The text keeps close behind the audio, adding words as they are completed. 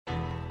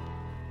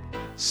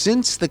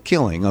Since the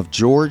killing of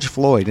George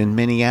Floyd in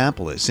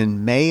Minneapolis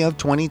in May of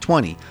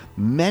 2020,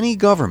 many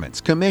governments,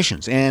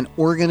 commissions, and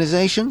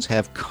organizations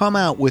have come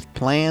out with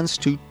plans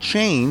to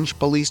change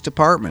police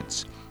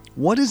departments.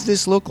 What does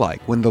this look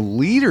like when the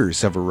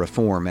leaders of a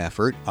reform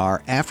effort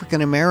are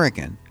African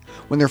American,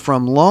 when they're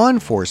from law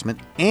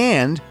enforcement,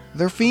 and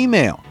they're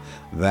female?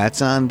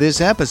 That's on this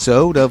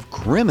episode of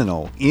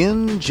Criminal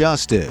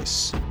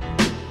Injustice.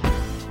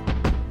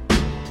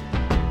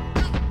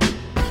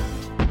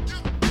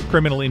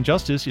 Criminal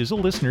Injustice is a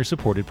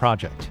listener-supported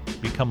project.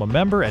 Become a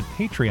member at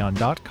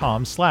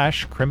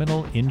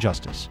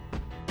patreon.com/criminalinjustice.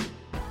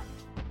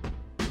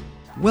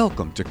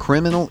 Welcome to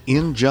Criminal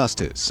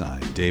Injustice.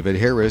 I'm David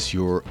Harris,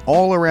 your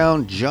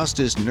all-around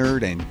justice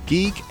nerd and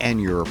geek,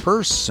 and your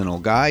personal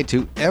guide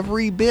to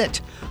every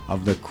bit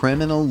of the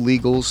criminal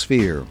legal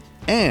sphere.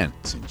 And,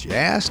 since you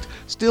asked,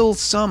 still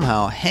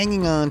somehow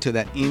hanging on to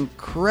that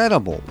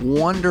incredible,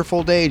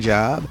 wonderful day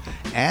job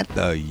at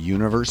the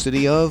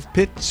University of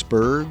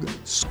Pittsburgh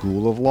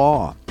School of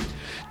Law.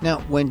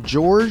 Now, when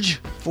George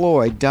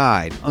Floyd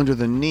died under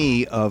the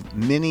knee of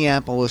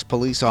Minneapolis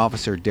police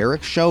officer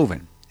Derek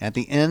Chauvin at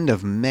the end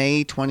of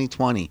May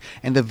 2020,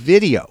 and the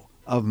video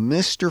of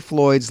Mr.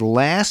 Floyd's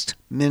last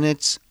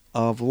minutes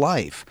of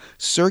life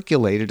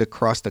circulated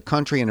across the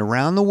country and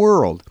around the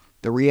world,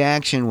 the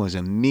reaction was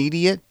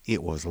immediate,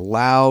 it was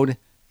loud,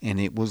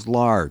 and it was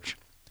large.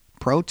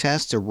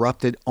 Protests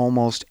erupted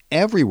almost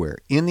everywhere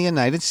in the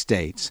United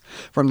States,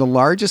 from the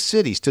largest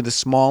cities to the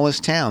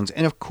smallest towns.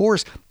 And of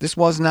course, this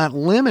was not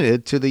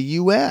limited to the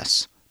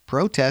U.S.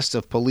 Protests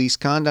of police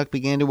conduct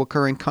began to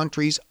occur in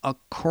countries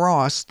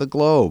across the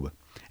globe.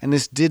 And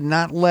this did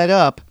not let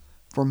up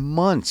for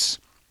months.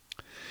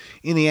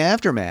 In the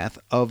aftermath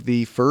of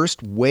the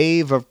first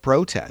wave of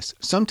protests,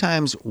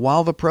 sometimes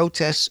while the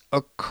protests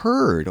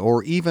occurred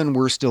or even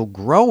were still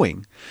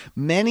growing,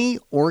 many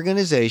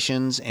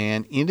organizations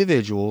and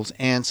individuals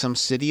and some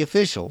city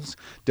officials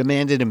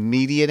demanded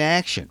immediate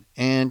action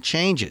and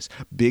changes,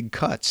 big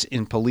cuts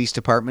in police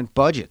department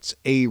budgets,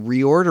 a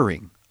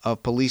reordering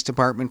of police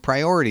department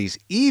priorities,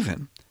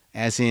 even,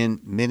 as in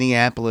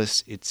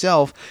Minneapolis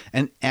itself,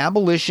 an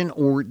abolition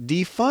or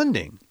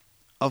defunding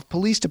of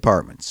police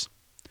departments.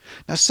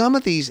 Now, some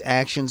of these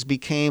actions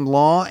became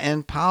law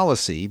and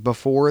policy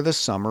before the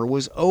summer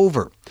was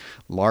over.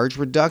 Large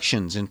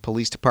reductions in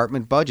police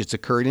department budgets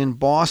occurred in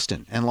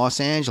Boston and Los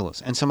Angeles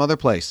and some other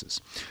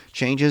places.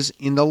 Changes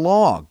in the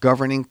law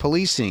governing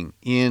policing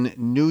in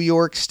New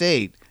York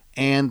State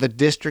and the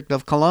District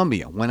of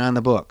Columbia went on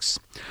the books.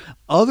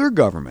 Other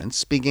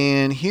governments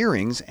began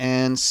hearings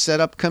and set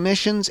up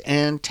commissions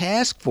and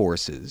task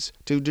forces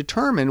to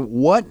determine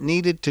what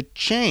needed to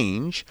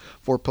change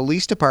for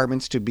police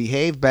departments to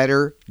behave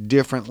better,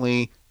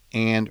 differently,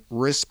 and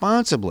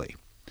responsibly.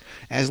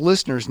 As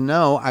listeners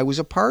know, I was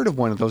a part of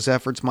one of those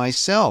efforts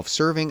myself,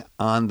 serving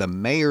on the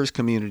Mayor's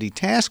Community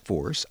Task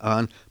Force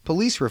on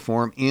police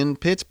reform in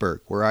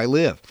Pittsburgh, where I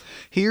live.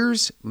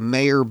 Here's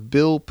Mayor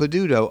Bill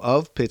Peduto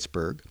of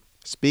Pittsburgh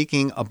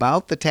speaking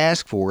about the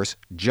task force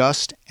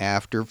just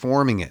after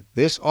forming it.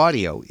 This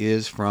audio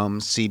is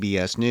from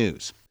CBS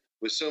News.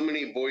 With so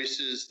many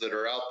voices that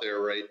are out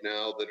there right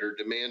now that are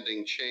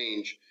demanding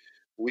change,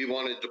 we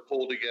wanted to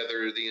pull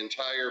together the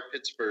entire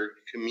Pittsburgh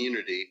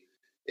community,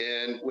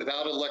 and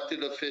without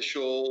elected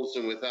officials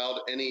and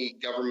without any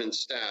government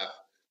staff,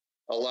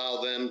 allow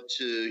them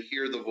to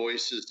hear the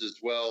voices as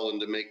well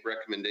and to make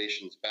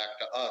recommendations back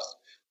to us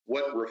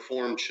what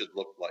reform should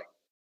look like.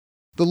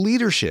 The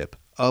leadership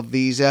of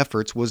these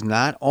efforts was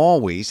not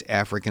always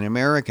African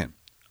American.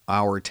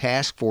 Our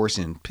task force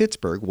in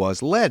Pittsburgh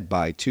was led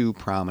by two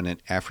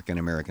prominent African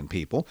American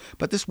people,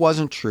 but this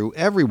wasn't true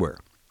everywhere.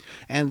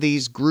 And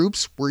these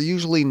groups were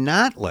usually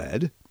not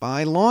led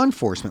by law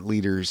enforcement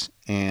leaders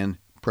and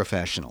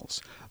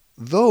professionals.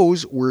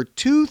 Those were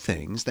two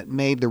things that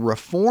made the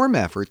reform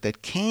effort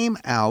that came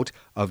out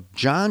of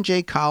John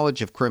Jay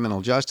College of Criminal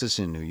Justice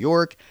in New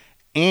York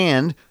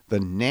and the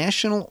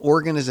National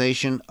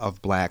Organization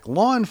of Black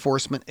Law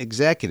Enforcement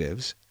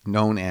Executives,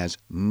 known as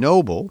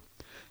NOBLE,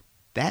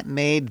 that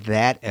made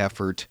that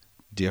effort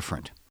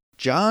different.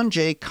 John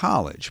Jay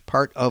College,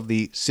 part of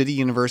the City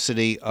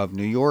University of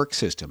New York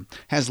system,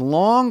 has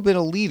long been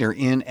a leader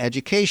in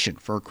education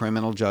for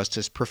criminal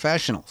justice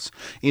professionals.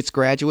 Its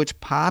graduates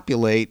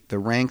populate the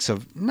ranks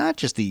of not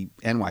just the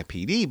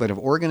NYPD, but of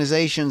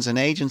organizations and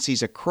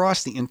agencies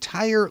across the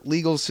entire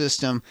legal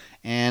system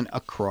and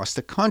across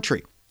the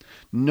country.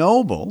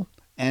 NOBLE,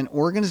 an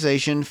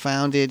organization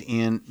founded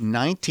in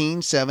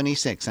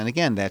 1976, and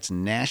again, that's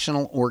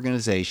National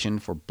Organization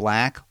for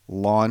Black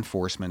Law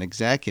Enforcement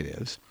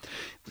Executives,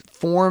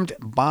 formed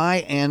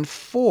by and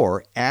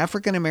for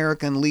African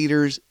American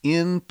leaders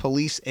in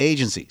police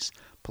agencies,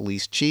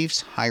 police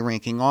chiefs,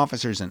 high-ranking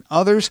officers, and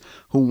others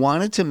who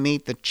wanted to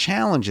meet the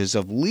challenges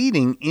of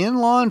leading in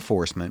law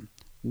enforcement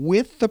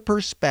with the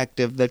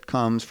perspective that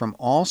comes from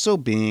also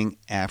being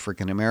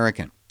African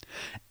American.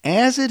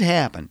 As it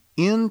happened,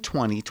 in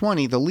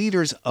 2020, the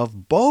leaders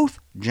of both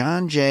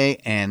John Jay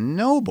and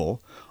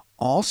NOBLE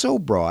also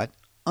brought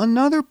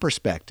another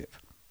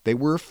perspective, They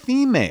were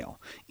female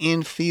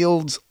in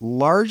fields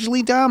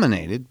largely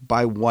dominated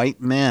by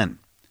white men.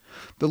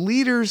 The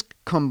leaders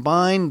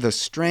combined the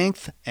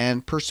strength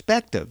and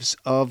perspectives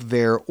of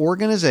their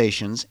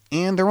organizations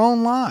and their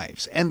own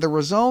lives, and the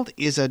result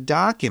is a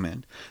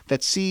document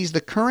that sees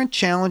the current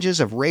challenges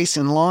of race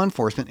in law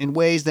enforcement in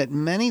ways that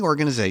many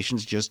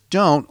organizations just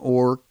don't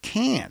or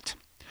can't.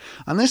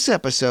 On this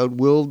episode,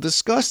 we'll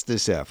discuss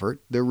this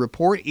effort, the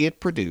report it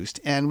produced,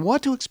 and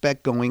what to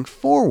expect going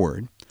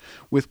forward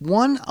with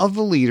one of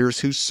the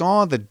leaders who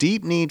saw the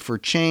deep need for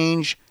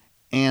change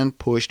and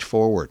pushed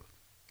forward.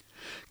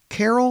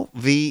 Carol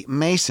V.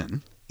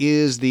 Mason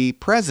is the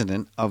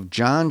president of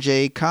John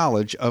Jay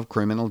College of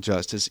Criminal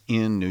Justice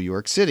in New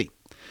York City.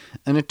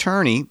 An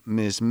attorney,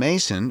 Ms.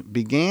 Mason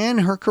began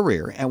her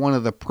career at one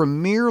of the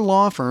premier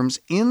law firms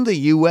in the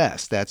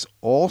U.S., that's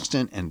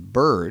Alston and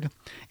Bird,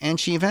 and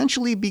she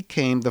eventually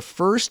became the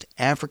first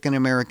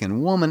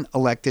African-American woman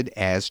elected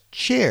as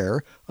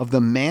chair of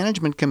the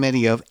management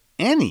committee of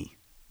any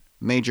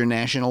major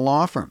national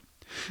law firm.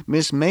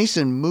 Ms.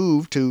 Mason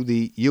moved to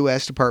the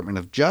U.S. Department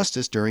of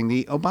Justice during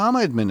the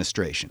Obama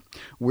administration,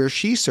 where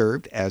she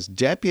served as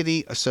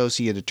Deputy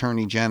Associate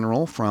Attorney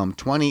General from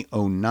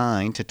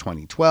 2009 to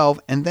 2012,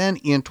 and then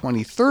in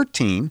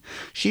 2013,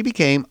 she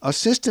became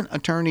Assistant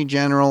Attorney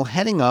General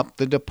heading up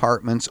the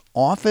department's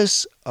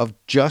Office of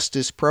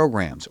Justice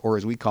Programs, or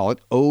as we call it,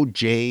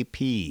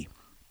 OJP.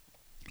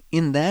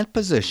 In that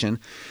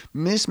position,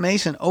 Ms.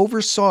 Mason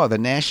oversaw the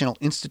National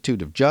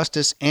Institute of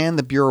Justice and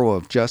the Bureau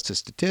of Justice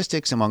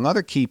Statistics, among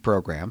other key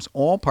programs,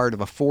 all part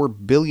of a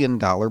 $4 billion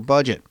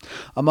budget.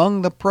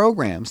 Among the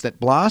programs that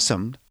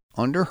blossomed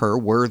under her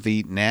were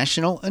the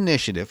National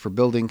Initiative for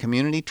Building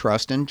Community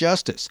Trust and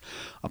Justice,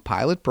 a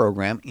pilot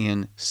program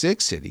in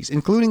 6 cities,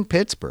 including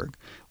Pittsburgh,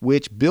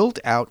 which built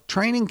out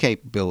training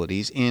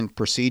capabilities in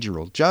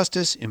procedural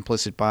justice,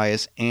 implicit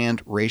bias,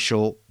 and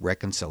racial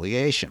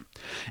reconciliation.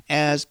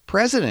 As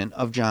president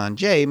of John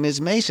Jay, Ms.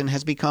 Mason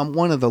has become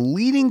one of the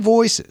leading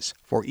voices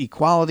for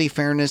equality,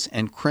 fairness,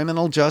 and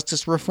criminal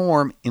justice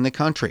reform in the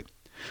country.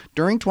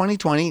 During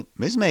 2020,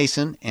 Ms.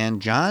 Mason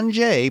and John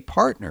Jay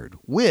partnered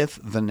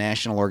with the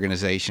National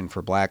Organization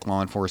for Black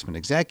Law Enforcement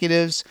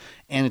Executives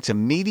and its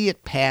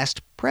immediate past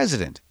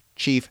president,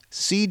 Chief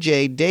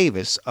C.J.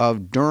 Davis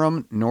of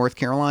Durham, North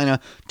Carolina,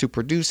 to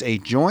produce a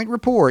joint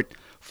report,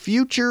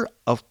 Future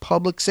of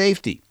Public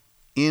Safety,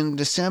 in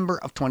December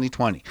of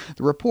 2020.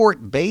 The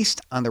report, based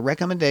on the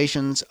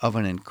recommendations of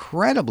an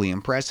incredibly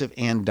impressive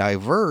and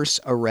diverse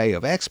array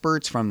of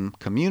experts from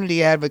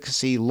community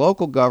advocacy,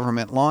 local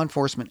government, law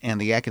enforcement, and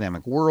the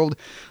academic world,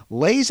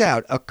 lays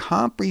out a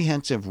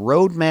comprehensive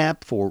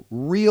roadmap for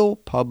real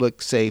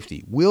public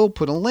safety. We'll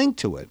put a link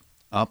to it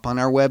up on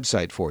our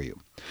website for you.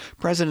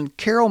 President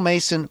Carol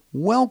Mason,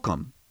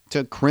 welcome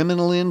to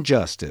Criminal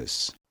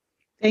Injustice.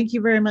 Thank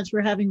you very much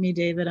for having me,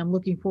 David. I'm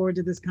looking forward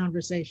to this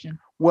conversation.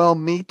 Well,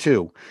 me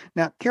too.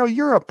 Now, Carol,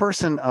 you're a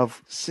person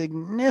of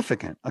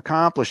significant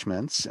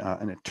accomplishments,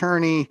 an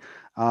attorney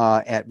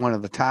at one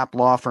of the top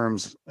law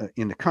firms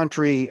in the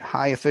country,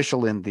 high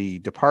official in the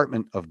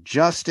Department of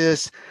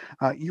Justice.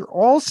 You're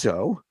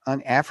also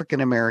an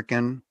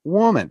African-American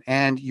woman,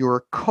 and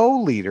you're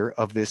co-leader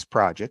of this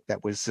project.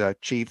 That was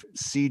Chief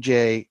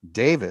C.J.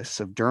 Davis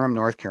of Durham,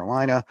 North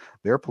Carolina,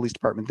 their police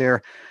department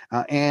there,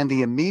 and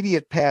the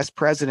immediate past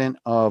president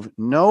of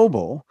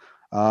Noble.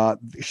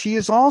 She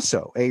is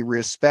also a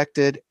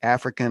respected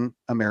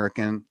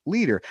African-American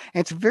leader.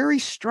 And it's very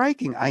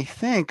striking, I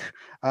think,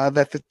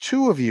 that the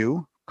two of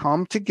you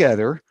come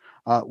together,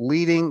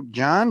 leading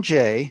John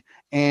Jay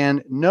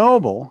and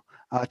Noble,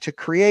 to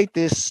create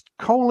this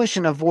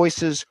coalition of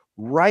voices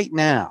right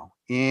now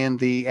in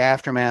the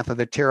aftermath of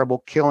the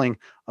terrible killing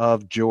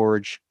of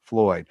George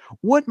Floyd.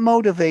 What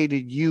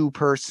motivated you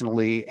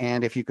personally,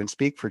 and if you can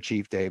speak for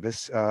Chief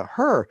Davis,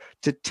 her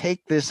to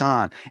take this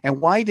on? And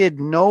why did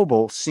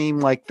Noble seem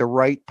like the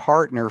right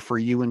partner for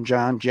you and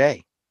John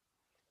Jay?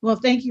 Well,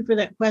 thank you for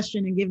that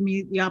question and giving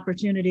me the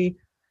opportunity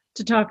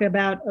to talk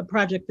about a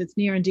project that's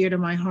near and dear to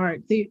my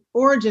heart. The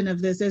origin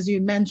of this, as you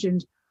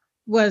mentioned,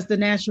 was the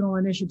National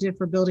Initiative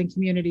for Building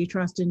Community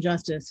Trust and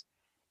Justice.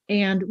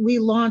 And we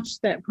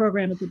launched that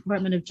program at the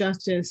Department of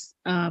Justice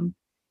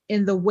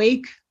in the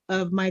wake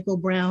of Michael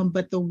Brown,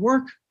 but the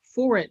work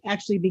for it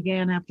actually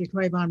began after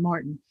Trayvon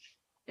Martin.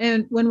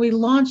 And when we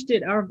launched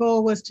it, our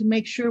goal was to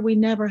make sure we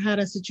never had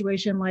a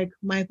situation like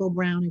Michael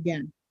Brown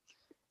again.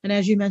 And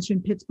as you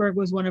mentioned, Pittsburgh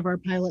was one of our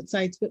pilot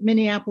sites, but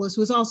Minneapolis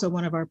was also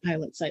one of our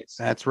pilot sites.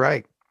 That's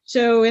right.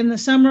 So in the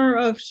summer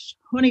of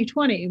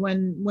 2020,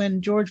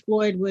 when George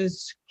Floyd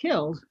was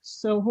killed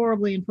so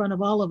horribly in front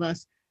of all of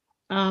us,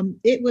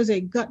 it was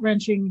a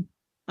gut-wrenching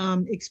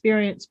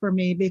experience for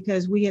me,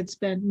 because we had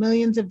spent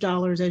millions of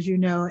dollars, as you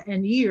know,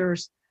 and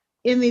years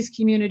in these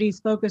communities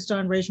focused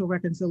on racial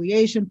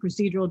reconciliation,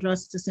 procedural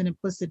justice, and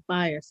implicit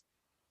bias.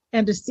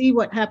 And to see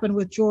what happened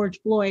with George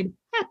Floyd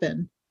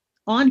happen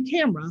on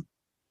camera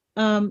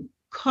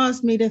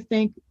caused me to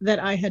think that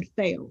I had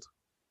failed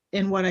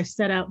in what I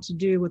set out to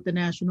do with the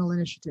National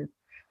Initiative.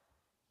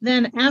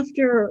 Then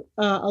after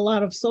a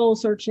lot of soul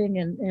searching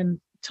and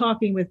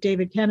talking with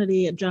David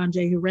Kennedy at John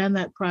Jay, who ran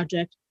that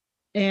project,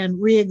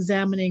 and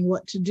re-examining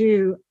what to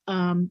do,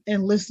 and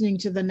listening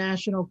to the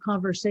national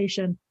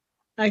conversation,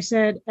 I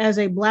said, as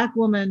a Black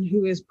woman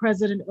who is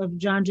president of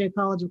John Jay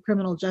College of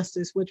Criminal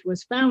Justice, which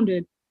was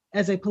founded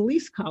as a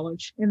police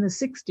college in the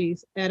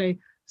 60s at a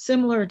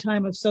similar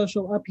time of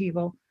social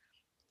upheaval,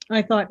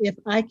 I thought, if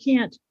I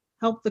can't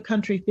help the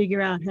country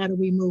figure out how do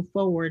we move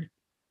forward,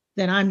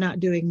 then I'm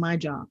not doing my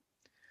job.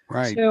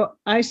 Right. So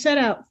I set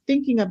out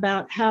thinking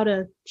about how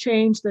to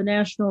change the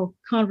national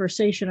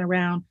conversation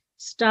around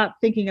stop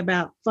thinking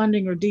about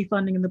funding or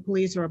defunding the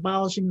police or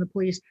abolishing the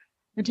police,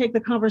 and take the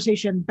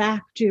conversation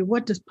back to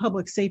what does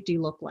public safety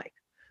look like?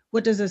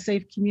 What does a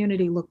safe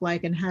community look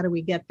like, and how do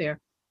we get there?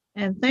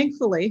 And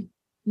thankfully,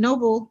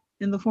 Noble,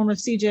 in the form of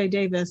CJ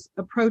Davis,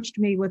 approached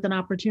me with an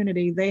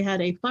opportunity. They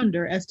had a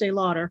funder, Estee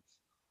Lauder,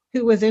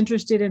 who was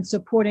interested in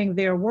supporting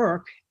their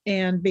work.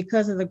 And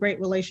because of the great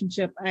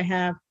relationship I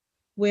have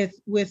with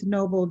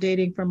Noble,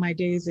 dating from my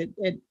days at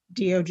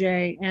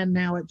DOJ and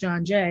now at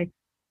John Jay,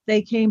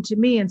 they came to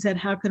me and said,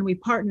 how can we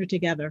partner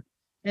together?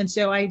 And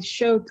so I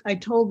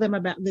told them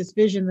about this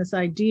vision, this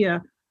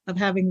idea of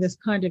having this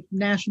kind of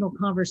national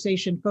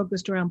conversation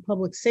focused around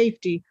public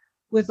safety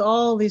with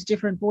all these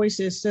different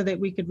voices so that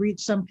we could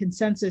reach some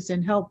consensus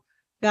and help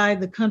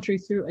guide the country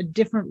through a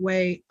different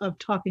way of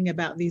talking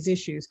about these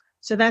issues.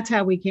 So that's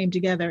how we came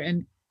together.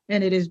 And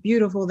it is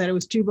beautiful that it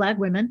was two Black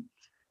women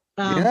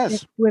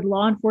Yes. with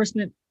law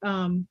enforcement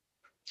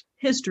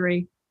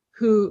history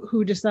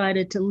who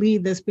decided to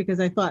lead this, because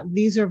I thought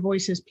these are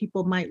voices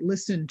people might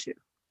listen to.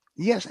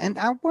 Yes, and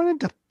I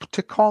wanted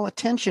to call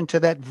attention to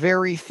that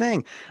very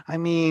thing. I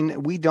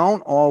mean, we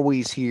don't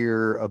always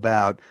hear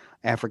about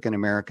African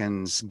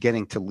Americans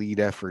getting to lead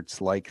efforts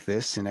like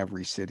this in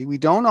every city. We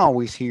don't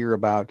always hear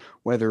about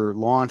whether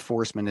law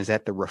enforcement is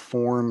at the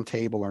reform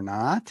table or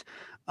not.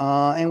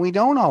 And we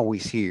don't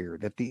always hear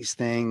that these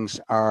things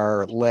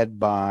are led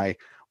by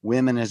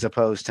women as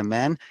opposed to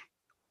men.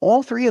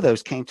 All three of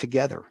those came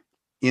together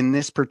in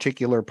this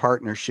particular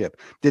partnership.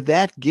 Did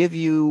that give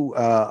you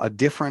a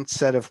different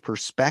set of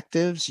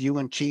perspectives, you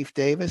and Chief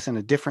Davis, and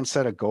a different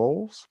set of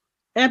goals?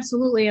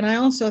 Absolutely. And I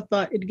also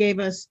thought it gave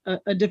us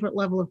a different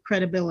level of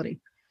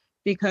credibility,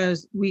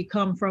 because we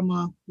come from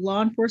a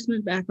law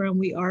enforcement background.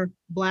 We are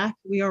Black,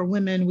 we are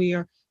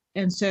women,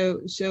 and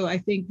so I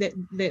think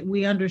that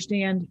we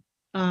understand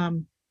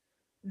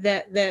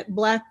that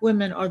Black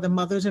women are the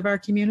mothers of our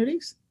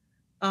communities.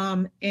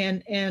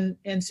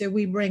 And so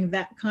we bring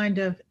that kind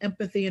of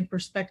empathy and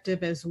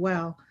perspective as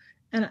well.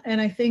 And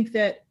I think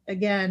that,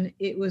 again,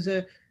 it was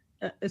a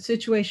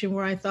situation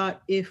where I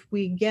thought, if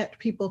we get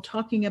people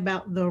talking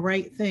about the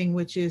right thing,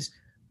 which is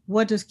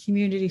what does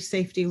community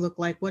safety look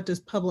like? What does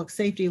public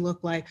safety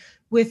look like?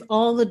 With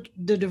all the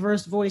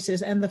diverse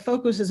voices, and the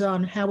focus is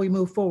on how we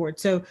move forward.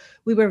 So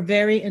we were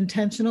very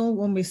intentional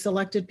when we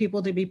selected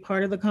people to be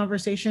part of the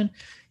conversation,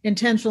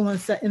 intentional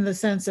in the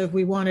sense of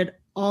we wanted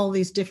all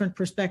these different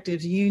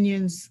perspectives,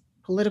 unions,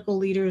 political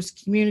leaders,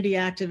 community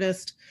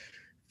activists,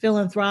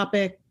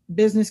 philanthropic,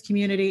 business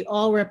community,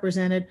 all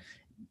represented.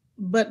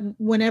 But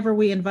whenever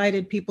we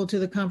invited people to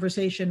the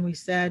conversation, we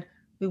said,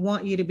 we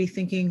want you to be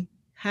thinking,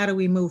 how do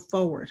we move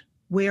forward?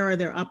 Where are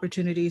there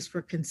opportunities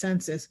for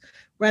consensus,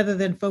 rather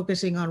than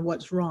focusing on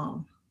what's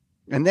wrong?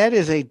 And that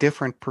is a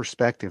different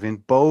perspective in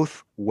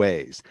both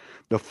ways.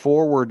 The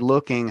forward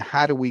looking,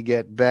 how do we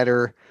get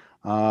better?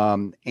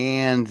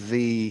 And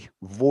the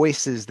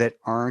voices that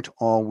aren't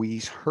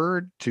always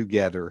heard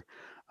together.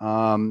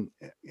 And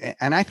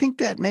I think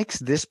that makes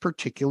this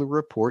particular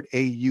report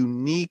a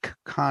unique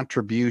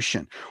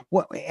contribution.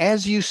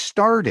 As you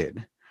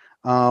started,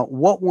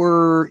 what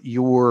were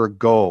your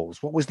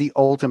goals? What was the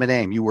ultimate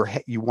aim?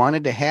 You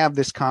wanted to have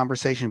this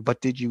conversation,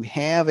 but did you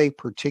have a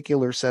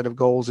particular set of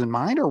goals in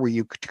mind, or were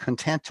you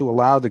content to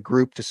allow the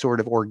group to sort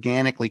of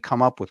organically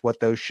come up with what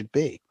those should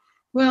be?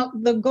 Well,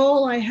 the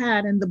goal I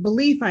had and the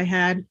belief I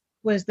had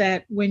was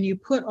that when you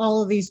put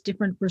all of these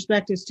different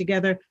perspectives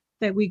together,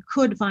 that we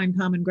could find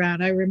common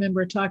ground. I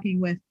remember talking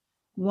with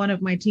one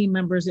of my team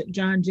members at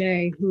John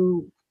Jay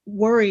who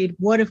worried,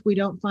 what if we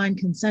don't find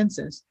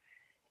consensus?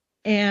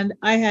 And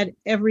I had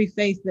every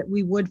faith that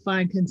we would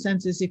find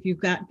consensus if you've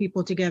got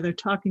people together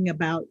talking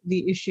about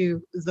the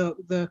issue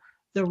the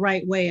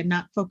right way, and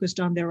not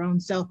focused on their own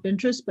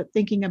self-interest, but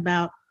thinking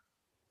about,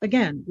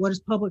 again, what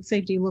does public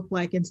safety look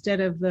like, instead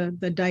of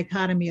the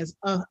dichotomy as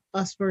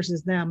us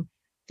versus them,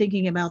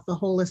 thinking about the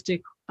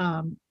holistic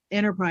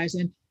enterprise.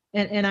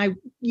 And I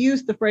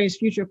use the phrase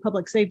future of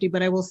public safety,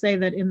 but I will say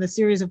that in the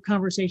series of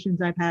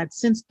conversations I've had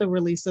since the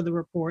release of the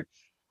report,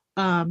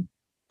 I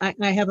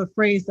have a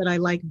phrase that I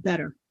like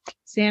better.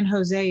 San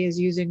Jose is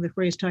using the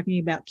phrase talking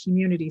about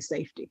community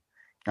safety.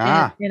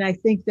 And I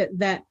think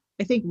that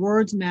I think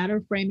words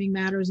matter, framing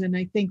matters. And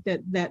I think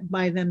that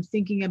by them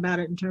thinking about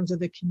it in terms of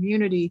the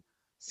community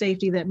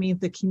safety, that means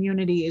the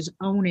community is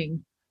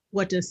owning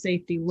what does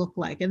safety look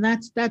like. And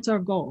that's our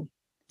goal.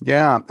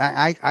 Yeah,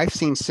 I've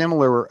seen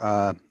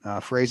similar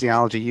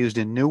phraseology used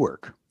in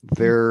Newark.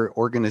 Their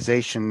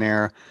organization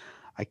there,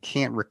 I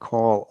can't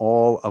recall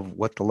all of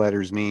what the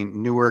letters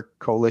mean. Newark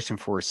Coalition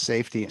for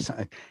Safety,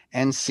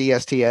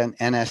 NCST and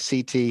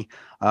NSCT,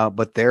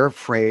 but their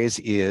phrase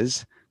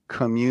is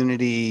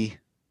community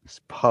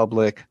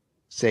public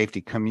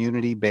safety,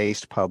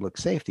 community-based public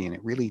safety, and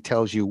it really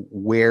tells you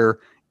where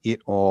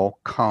it all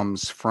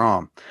comes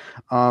from.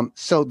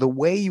 So the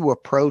way you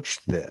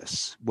approached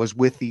this was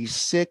with these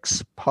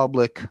 6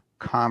 public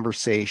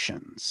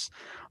conversations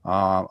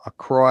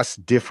across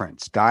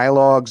difference,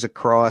 dialogues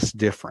across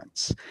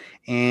difference.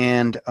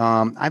 And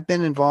I've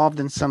been involved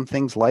in some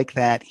things like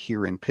that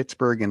here in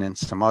Pittsburgh and in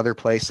some other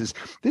places.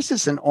 This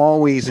isn't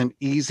always an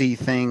easy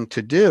thing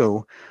to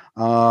do,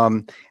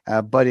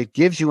 but it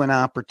gives you an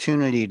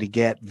opportunity to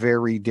get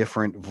very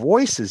different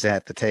voices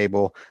at the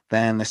table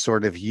than the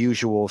sort of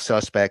usual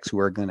suspects who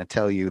are going to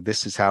tell you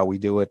this is how we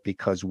do it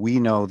because we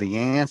know the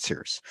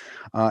answers.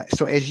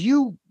 So as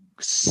you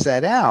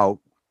set out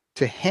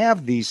to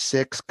have these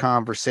 6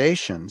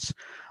 conversations,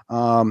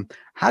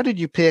 how did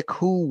you pick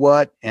who,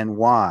 what, and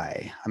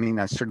why? I mean,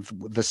 sort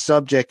of the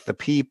subject, the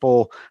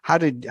people. How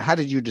did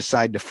you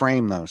decide to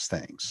frame those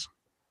things?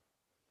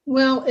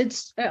 Well,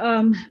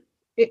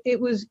 it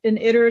was an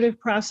iterative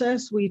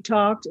process. We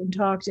talked and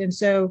talked, and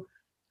so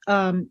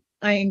I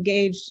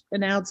engaged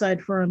an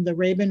outside firm, the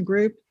Rabin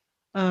Group,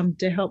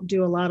 to help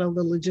do a lot of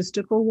the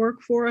logistical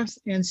work for us.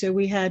 And so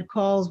we had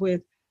calls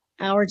with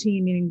our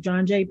team, meaning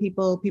John Jay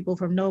people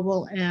from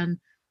Noble, and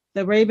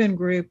the Rabin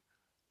Group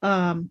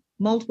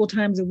multiple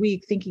times a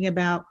week, thinking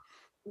about,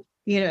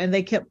 and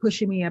they kept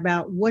pushing me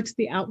about what's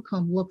the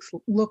outcome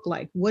look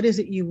like? What is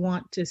it you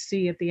want to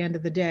see at the end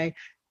of the day?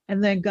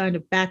 And then kind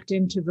of backed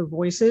into the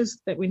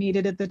voices that we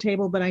needed at the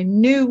table. But I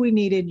knew we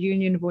needed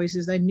union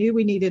voices. I knew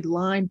we needed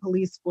line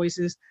police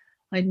voices.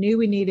 I knew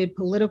we needed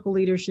political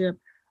leadership.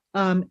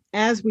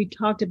 As we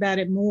talked about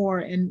it more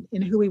and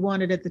who we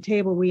wanted at the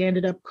table, we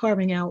ended up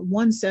carving out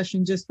one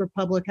session just for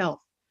public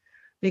health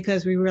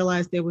because we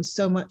realized there was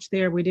so much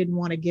there. We didn't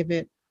want to give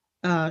it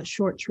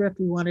short shrift.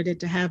 We wanted it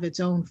to have its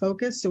own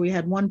focus. So we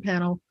had one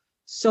panel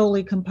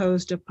solely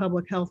composed of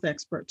public health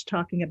experts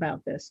talking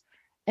about this.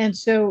 And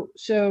so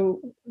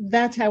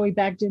that's how we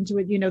backed into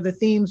it. The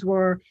themes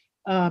were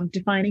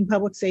defining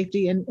public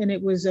safety, and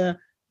it was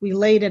we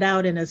laid it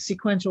out in a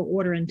sequential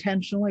order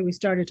intentionally. We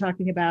started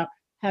talking about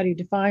how do you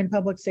define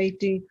public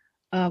safety?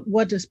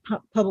 What does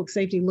public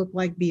safety look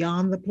like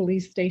beyond the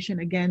police station?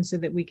 Again, so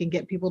that we can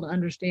get people to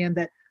understand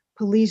that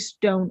police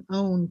don't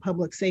own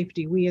public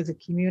safety. We as a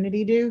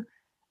community do.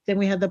 Then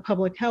we had the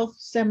public health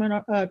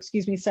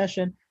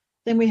session.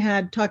 Then we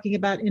had talking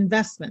about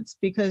investments,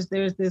 because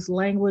there's this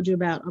language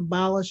about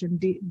abolish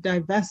and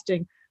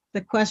divesting.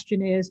 The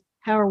question is,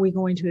 how are we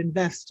going to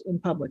invest in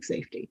public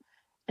safety?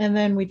 And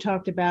then we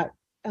talked about,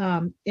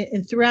 and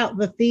throughout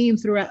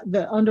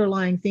the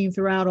underlying theme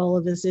throughout all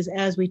of this is,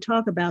 as we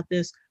talk about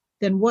this,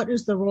 then what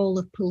is the role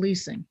of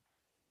policing?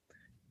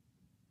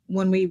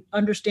 When we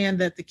understand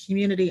that the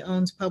community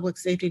owns public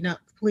safety,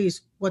 not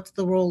police, what's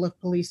the role of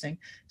policing?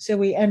 So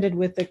we ended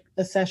with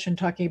a session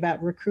talking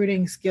about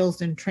recruiting,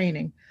 skills, and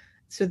training.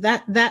 So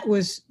that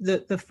was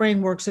the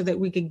framework so that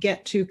we could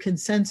get to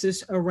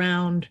consensus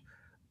around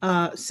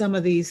some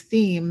of these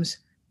themes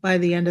by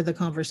the end of the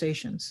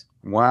conversations.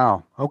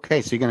 Wow.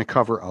 Okay, so you're going to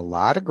cover a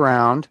lot of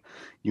ground.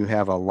 You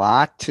have a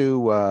lot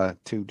to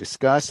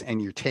discuss,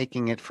 and you're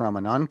taking it from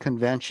an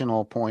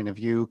unconventional point of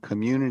view,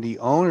 community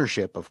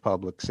ownership of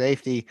public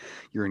safety.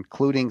 You're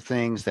including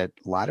things that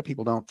a lot of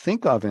people don't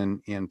think of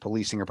in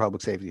policing or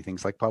public safety,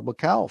 things like public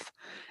health.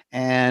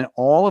 And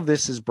all of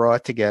this is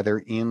brought together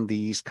in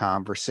these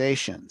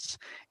conversations.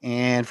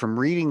 And from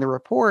reading the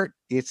report,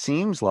 it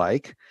seems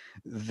like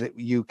that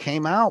you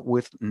came out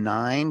with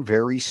 9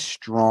 very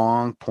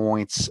strong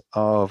points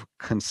of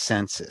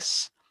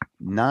consensus.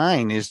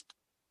 9 is,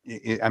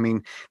 I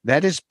mean,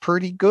 that is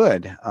pretty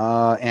good.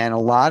 And a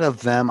lot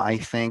of them, I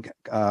think,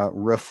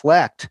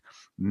 reflect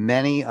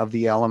many of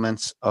the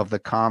elements of the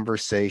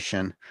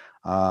conversation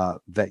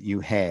that you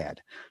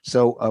had.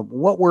 So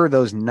what were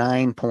those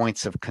 9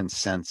 points of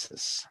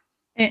consensus?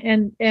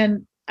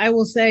 And I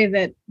will say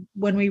that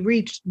when we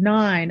reached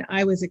 9,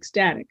 I was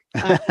ecstatic.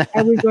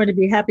 I was going to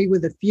be happy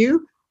with a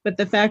few, but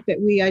the fact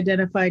that we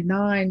identified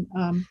 9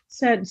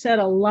 said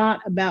a lot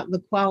about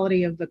the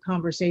quality of the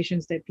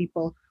conversations that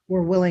people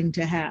were willing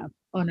to have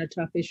on a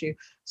tough issue.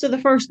 So the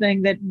first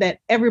thing that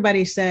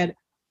everybody said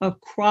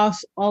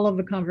across all of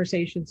the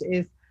conversations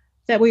is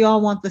that we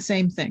all want the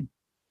same thing.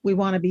 We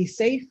want to be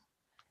safe.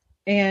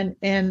 And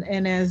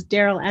as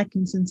Daryl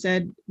Atkinson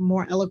said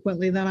more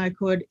eloquently than I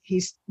could,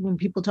 when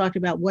people talked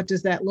about what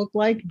does that look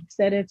like, he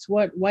said it's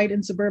what white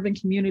and suburban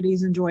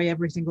communities enjoy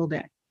every single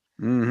day.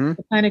 Mm-hmm.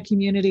 The kind of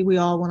community we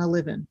all want to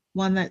live in,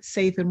 one that's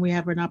safe and we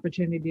have an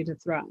opportunity to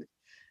thrive.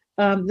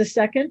 The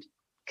second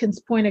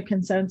point of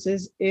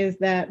consensus is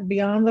that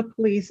beyond the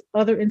police,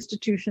 other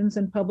institutions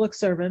and public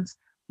servants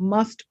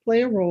must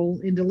play a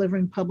role in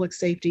delivering public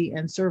safety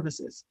and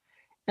services.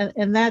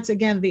 And that's,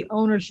 again, the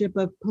ownership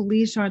of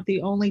police aren't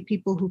the only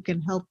people who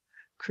can help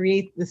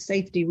create the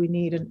safety we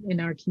need in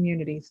our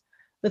communities.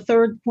 The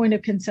third point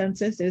of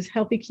consensus is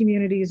healthy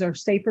communities are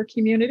safer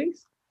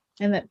communities.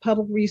 and that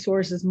public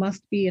resources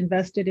must be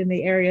invested in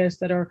the areas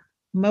that are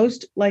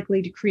most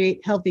likely to create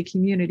healthy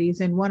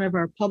communities. And one of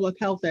our public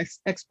health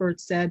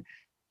experts said,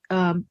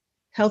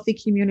 healthy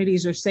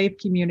communities are safe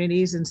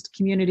communities, and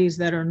communities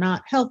that are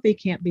not healthy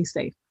can't be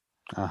safe.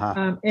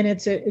 And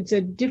it's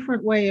a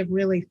different way of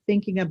really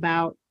thinking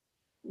about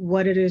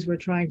what it is we're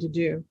trying to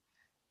do.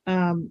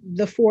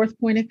 The fourth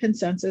point of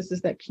consensus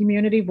is that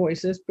community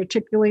voices,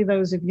 particularly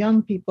those of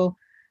young people,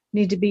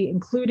 need to be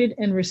included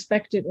and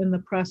respected in the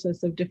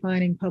process of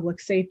defining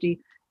public safety,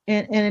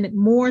 and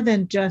more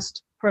than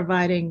just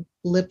providing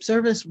lip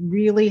service,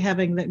 really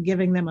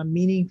giving them a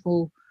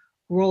meaningful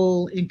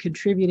role in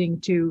contributing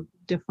to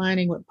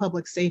defining what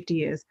public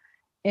safety is.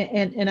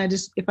 And I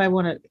just, if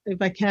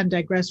I can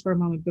digress for a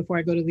moment before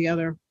I go to the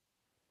other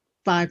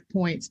 5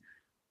 points.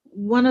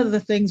 One of the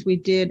things we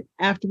did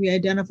after we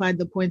identified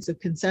the points of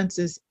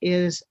consensus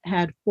is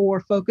had 4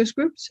 focus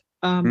groups.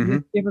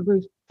 With different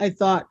groups, I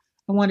thought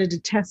I wanted to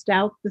test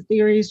out the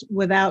theories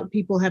without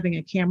people having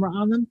a camera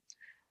on them.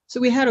 So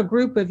we had a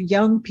group of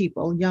young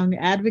people, young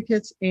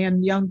advocates,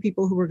 and young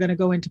people who were going to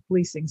go into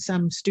policing.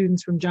 Some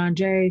students from John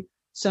Jay,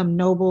 some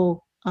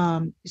Noble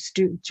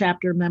student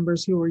chapter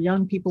members who were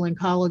young people in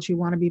college who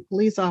want to be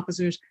police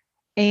officers,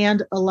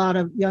 and a lot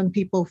of young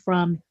people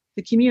from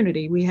the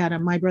community. We had a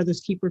My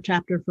Brother's Keeper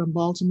chapter from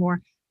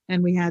Baltimore,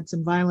 and we had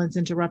some violence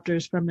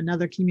interrupters from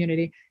another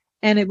community.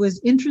 And it was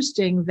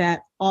interesting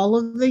that all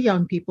of the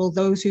young people,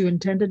 those who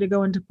intended to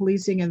go into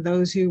policing and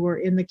those who were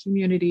in the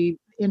community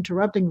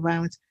interrupting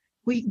violence,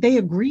 they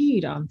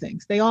agreed on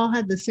things. They all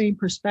had the same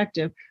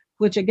perspective,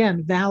 which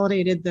again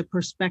validated the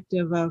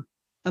perspective of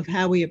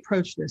how we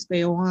approach this.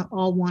 They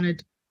all wanted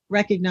to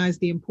recognize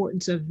the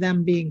importance of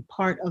them being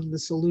part of the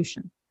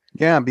solution.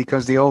 Yeah,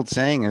 because the old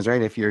saying is,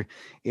 right,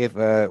 if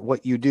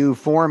what you do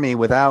for me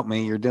without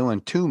me, you're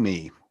doing to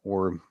me,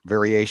 or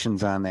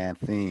variations on that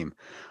theme.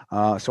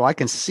 So I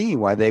can see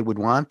why they would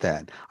want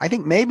that. I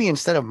think maybe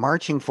instead of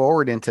marching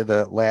forward into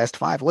the last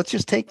 5, let's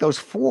just take those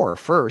 4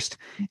 first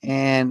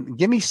and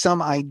give me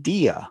some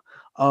idea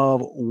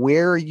of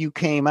where you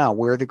came out,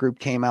 where the group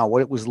came out,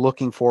 what it was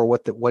looking for,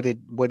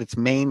 what its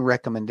main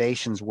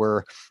recommendations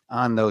were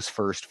on those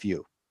first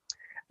few.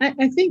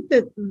 I think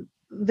that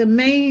the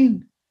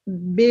main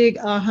big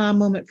aha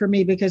moment for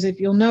me, because if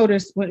you'll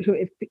notice,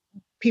 if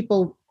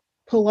people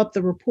pull up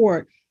the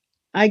report,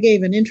 I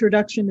gave an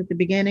introduction at the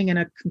beginning and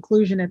a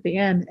conclusion at the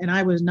end, and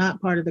I was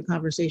not part of the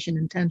conversation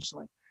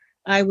intentionally.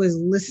 I was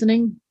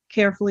listening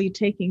carefully,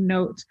 taking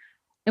notes.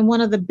 And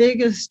one of the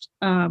biggest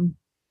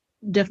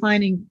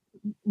defining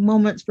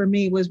moments for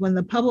me was when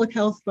the public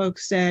health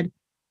folks said,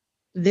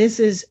 this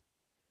is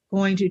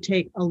going to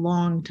take a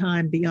long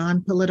time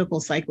beyond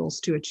political cycles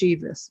to achieve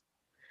this.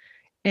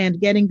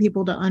 And getting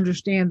people to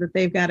understand that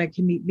they've got to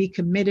be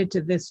committed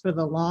to this for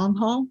the long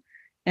haul,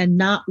 and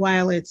not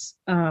while it's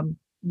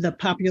the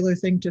popular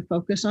thing to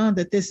focus on,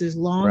 that this is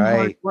long,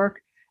 hard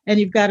work, and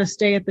you've got to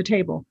stay at the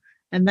table.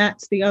 And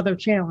that's the other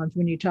challenge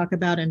when you talk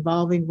about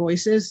involving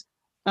voices.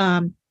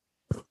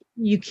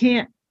 You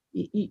can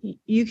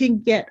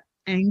get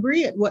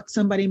angry at what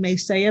somebody may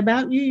say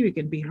about you. You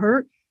can be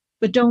hurt,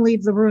 but don't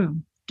leave the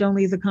room. Don't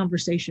leave the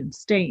conversation.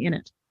 Stay in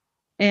it.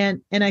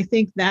 And I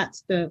think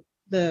that's the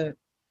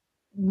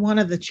one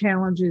of the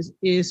challenges,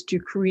 is to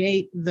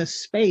create the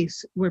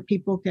space where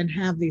people can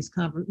have these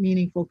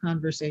meaningful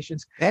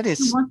conversations. That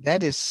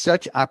is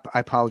such, I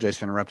apologize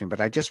for interrupting, but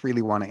I just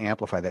really want to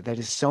amplify that. That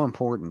is so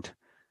important.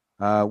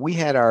 We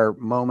had our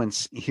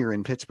moments here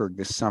in Pittsburgh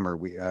this summer.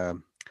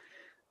 The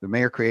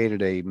mayor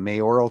created a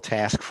mayoral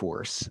task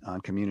force on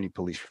community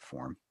police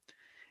reform,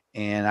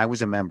 and I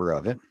was a member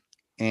of it.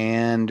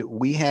 And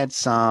we had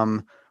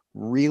some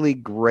really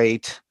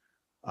great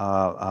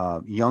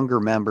younger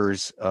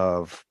members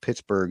of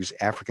Pittsburgh's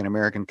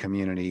African-American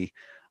community,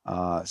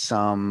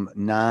 some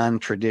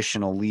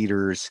non-traditional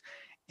leaders,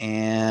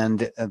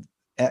 and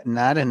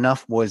not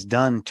enough was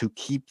done to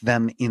keep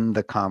them in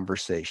the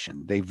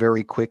conversation. They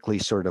very quickly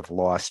sort of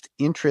lost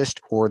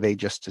interest, or they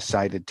just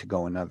decided to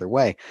go another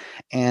way.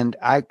 And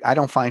I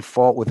don't find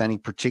fault with any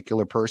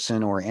particular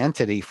person or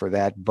entity for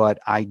that, but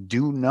I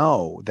do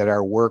know that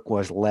our work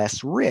was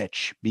less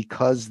rich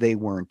because they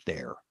weren't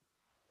there.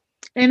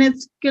 And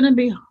it's going to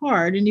be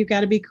hard, and you've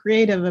got to be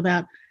creative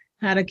about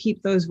how to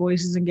keep those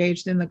voices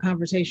engaged in the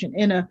conversation,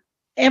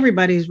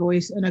 everybody's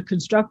voice in a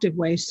constructive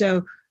way.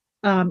 So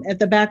at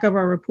the back of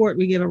our report,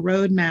 we give a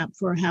roadmap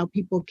for how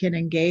people can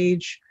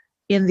engage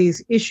in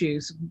these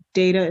issues.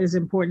 Data is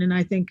important, and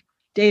I think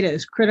data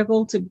is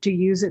critical to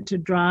use it to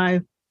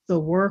drive the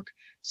work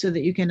so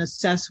that you can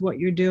assess what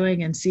you're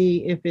doing and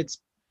see if it's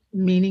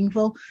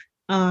meaningful.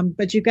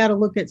 But you've got to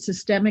look at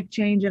systemic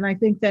change, and I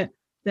think that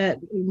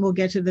we'll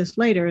get to this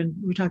later, and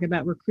we talk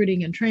about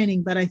recruiting and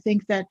training, but I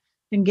think that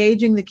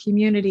engaging the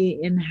community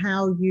in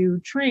how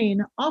you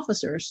train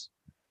officers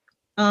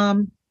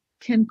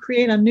can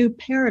create a new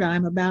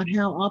paradigm about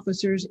how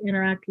officers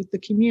interact with the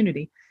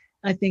community.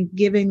 I think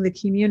giving the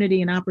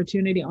community an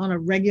opportunity on a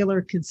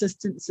regular,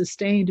 consistent,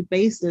 sustained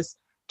basis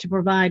to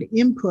provide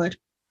input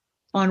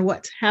on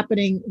what's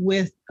happening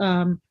with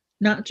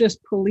not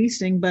just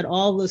policing, but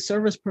all the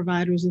service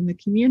providers in the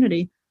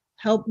community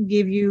help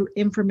give you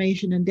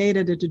information and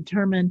data to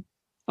determine,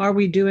 are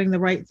we doing the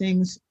right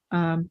things?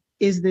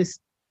 Is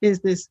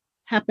this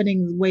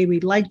happening the way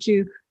we'd like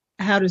to?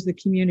 How does the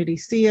community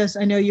see us?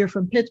 I know you're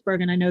from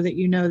Pittsburgh, and I know that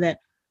you know that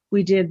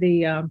we did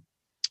the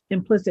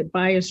implicit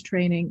bias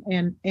training,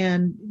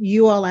 and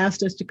you all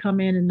asked us to come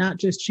in and not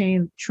just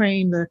train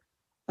the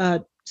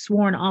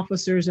sworn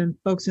officers and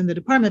folks in the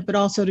department, but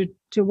also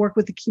to work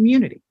with the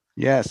community.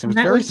 Yes, and And it's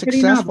that very was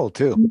pretty successful novel.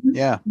 too. Mhm,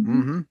 Yeah.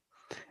 mhm. hmm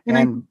And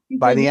I And think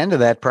by that- the end of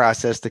that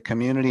process, the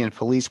community and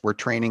police were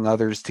training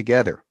others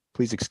together.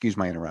 Please excuse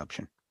my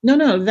interruption.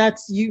 No,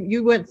 that's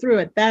you went through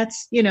it.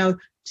 That's,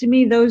 to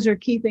me, those are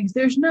key things.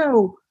 There's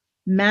no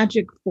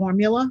magic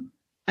formula.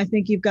 I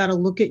think you've got to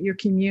look at your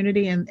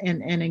community and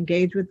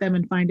engage with them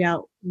and find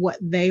out what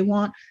they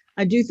want.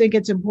 I do think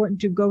it's important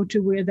to go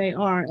to where they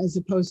are as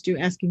opposed to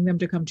asking them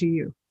to come to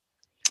you.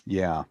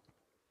 Yeah.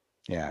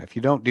 Yeah, if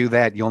you don't do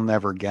that, you'll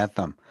never get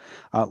them.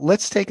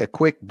 Let's take a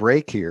quick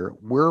break here.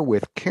 We're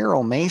with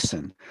Carol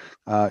Mason.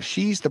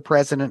 She's the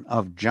president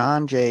of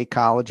John Jay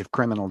College of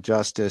Criminal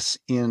Justice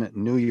in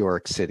New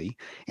York City.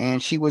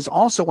 And she was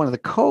also one of the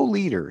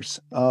co-leaders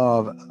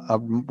of a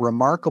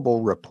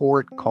remarkable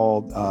report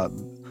called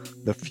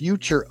The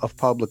Future of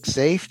Public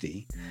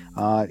Safety.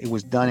 It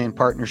was done in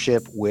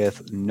partnership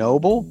with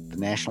Noble, the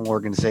National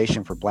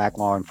Organization for Black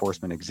Law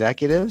Enforcement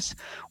Executives.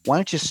 Why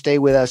don't you stay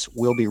with us?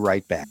 We'll be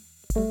right back.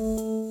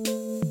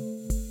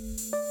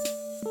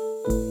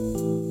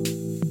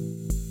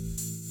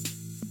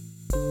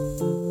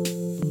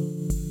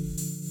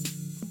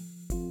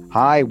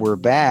 Hi, we're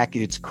back.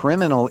 It's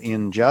Criminal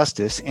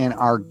Injustice, and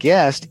our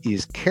guest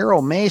is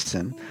Carol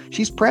Mason.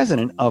 She's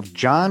president of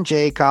John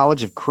Jay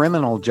College of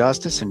Criminal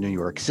Justice in New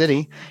York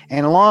City,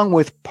 and along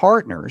with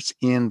partners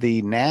in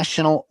the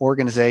National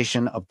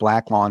Organization of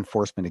Black Law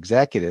Enforcement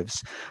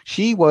Executives,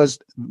 she was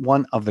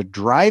one of the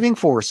driving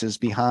forces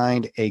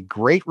behind a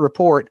great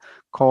report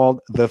called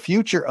The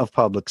Future of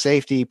Public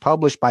Safety,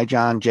 published by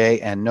John Jay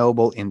and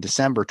Noble in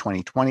December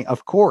 2020.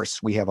 Of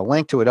course, we have a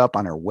link to it up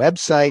on our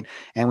website,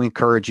 and we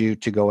encourage you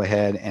to go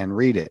ahead and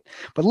read it.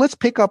 But let's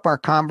pick up our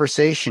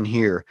conversation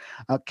here.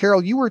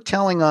 Carol, you were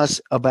telling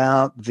us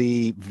about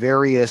the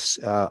various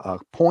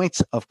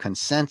points of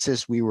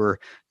consensus. We were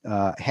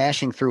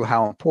hashing through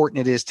how important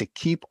it is to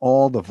keep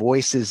all the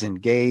voices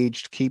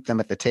engaged, keep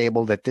them at the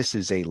table, that this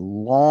is a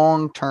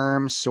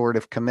long-term sort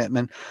of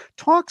commitment.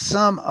 Talk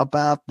some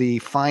about the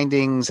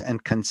findings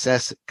and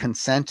consensus,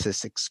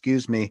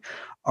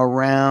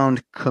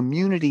 around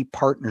community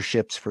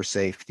partnerships for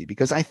safety,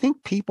 because I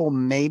think people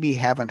maybe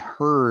haven't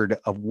heard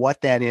of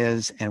what that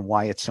is and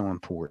why it's so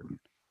important.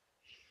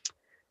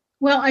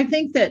 Well, I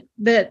think that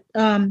there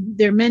are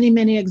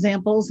many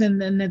examples,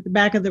 and then at the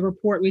back of the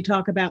report, we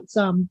talk about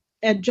some.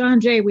 At John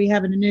Jay, we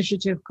have an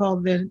initiative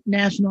called the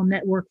National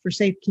Network for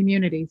Safe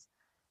Communities,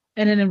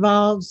 and it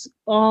involves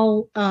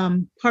all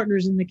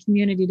partners in the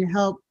community to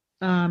help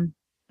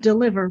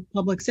deliver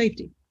public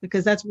safety,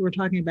 because that's what we're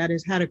talking about,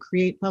 is how to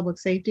create public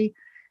safety.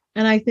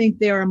 And I think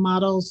there are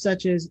models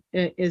such as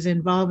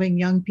involving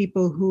young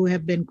people who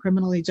have been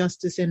criminally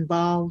justice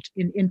involved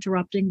in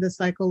interrupting the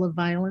cycle of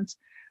violence.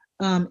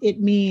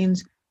 It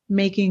means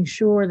making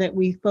sure that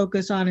we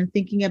focus on and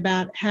thinking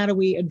about how do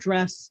we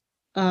address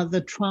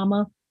the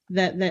trauma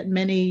that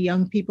many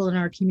young people in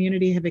our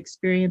community have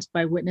experienced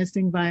by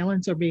witnessing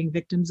violence or being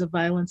victims of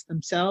violence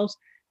themselves,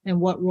 and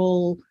what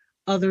role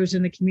others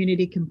in the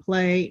community can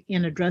play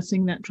in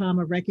addressing that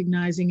trauma,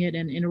 recognizing it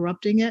and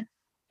interrupting it.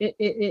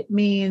 It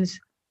means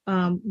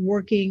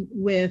working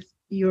with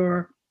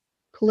your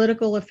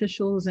political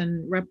officials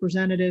and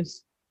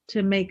representatives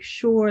to make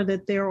sure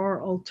that there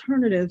are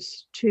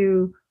alternatives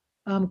to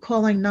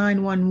calling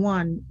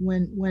 911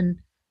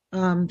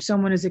 when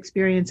someone has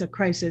experienced a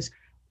crisis.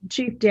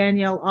 Chief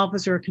Danielle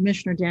Officer,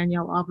 Commissioner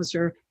Danielle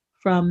Officer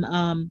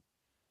from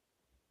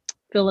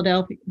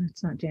Philadelphia.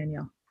 It's not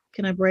Danielle.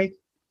 Can I break?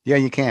 Yeah,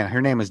 you can.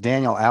 Her name is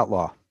Danielle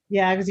Outlaw.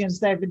 Yeah, I was going to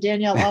say, but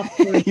Danielle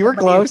Officer. You were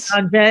close.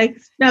 John Jay.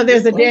 No,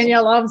 there's a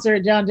Danielle Officer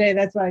at John Jay.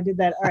 That's why I did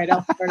that. All right,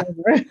 I'll start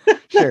over.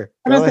 Sure,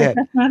 go ahead.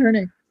 That's not her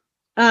name.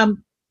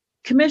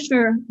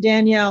 Commissioner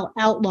Danielle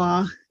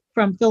Outlaw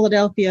from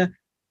Philadelphia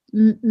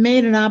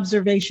made an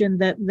observation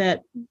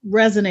that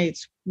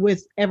resonates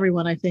with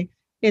everyone, I think.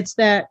 It's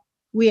that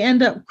we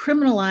end up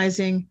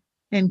criminalizing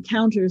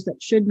encounters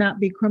that should not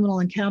be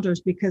criminal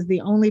encounters because the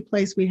only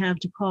place we have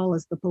to call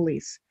is the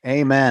police.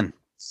 Amen.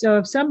 So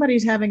if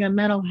somebody's having a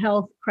mental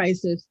health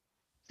crisis,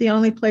 the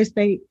only place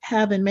they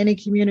have in many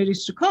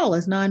communities to call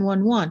is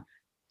 911.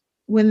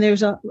 When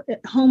there's a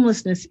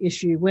homelessness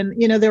issue, when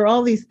there are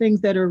all these things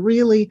that are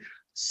really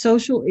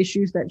social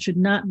issues that should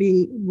not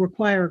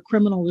require a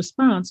criminal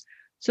response.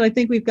 So I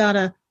think we've got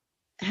to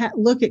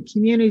look at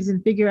communities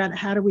and figure out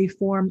how do we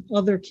form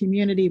other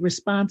community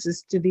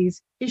responses to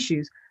these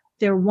issues.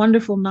 There are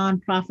wonderful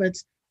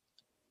nonprofits,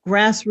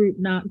 grassroots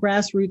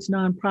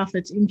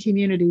nonprofits in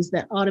communities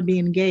that ought to be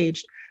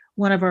engaged.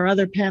 One of our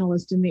other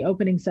panelists in the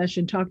opening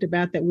session talked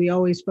about that we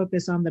always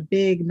focus on the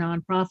big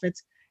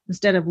nonprofits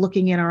instead of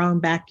looking in our own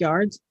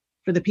backyards.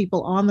 for the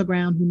people on the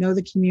ground who know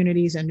the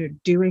communities and are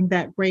doing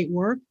that great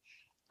work.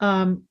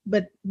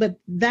 But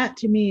that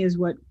to me is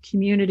what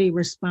community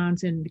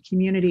response and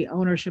community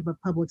ownership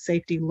of public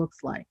safety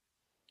looks like.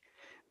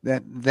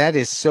 That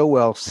is so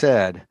well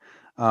said.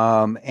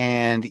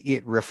 And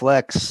it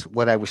reflects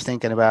what I was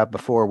thinking about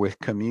before with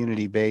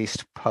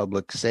community-based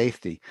public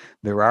safety.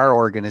 There are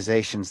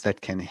organizations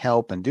that can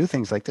help and do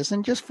things like this.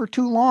 And just for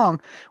too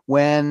long,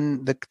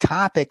 when the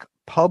topic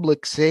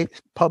public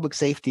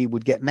safety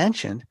would get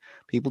mentioned,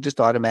 people just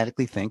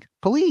automatically think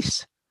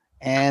police.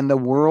 And the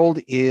world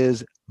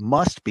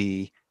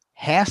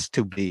has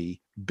to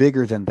be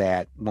bigger than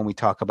that when we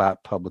talk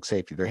about public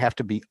safety. There have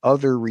to be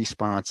other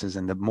responses,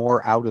 and the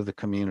more out of the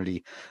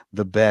community,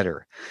 the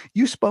better.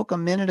 You spoke a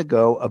minute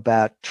ago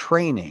about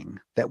training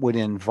that would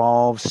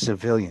involve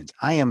civilians.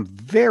 I am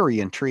very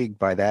intrigued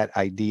by that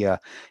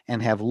idea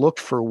and have looked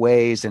for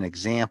ways and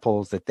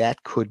examples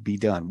that could be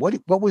done.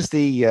 What was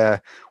the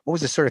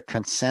sort of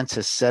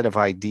consensus set of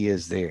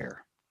ideas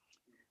there?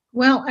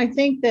 Well, I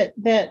think that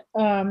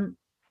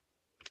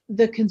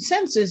the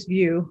consensus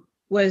view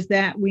was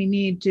that we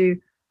need to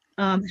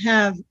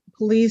have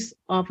police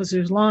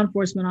officers, law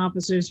enforcement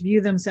officers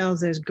view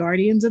themselves as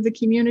guardians of the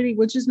community,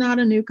 which is not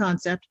a new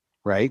concept,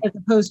 right? As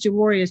opposed to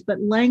warriors,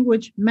 but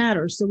language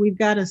matters. So we've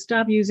got to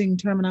stop using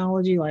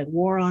terminology like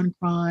war on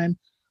crime,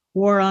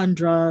 war on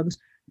drugs,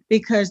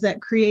 because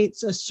that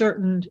creates a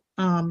certain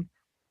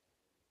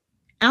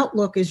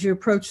outlook as you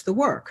approach the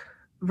work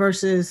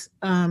versus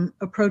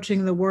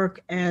approaching the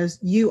work as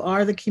you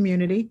are the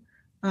community,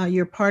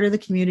 you're part of the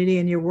community,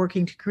 and you're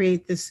working to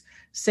create this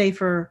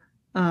safer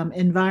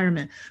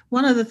environment.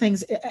 One of the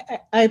things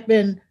I've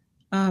been,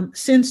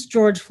 since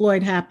George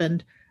Floyd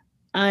happened,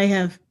 I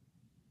have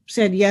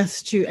said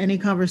yes to any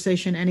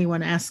conversation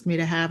anyone asked me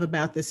to have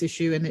about this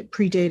issue, and it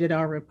predated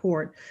our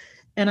report.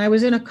 And I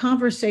was in a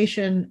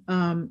conversation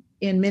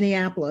in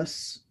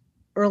Minneapolis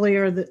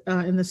earlier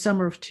in the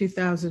summer of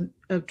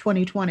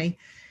 2020.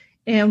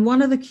 And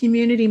one of the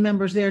community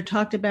members there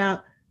talked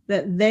about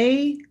that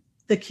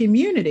the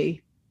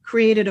community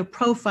created a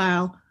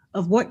profile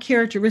of what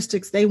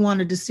characteristics they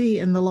wanted to see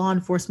in the law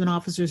enforcement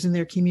officers in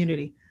their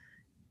community.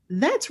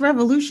 That's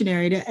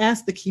revolutionary, to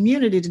ask the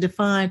community to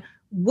define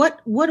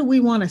what do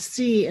we want to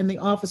see in the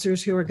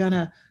officers who are going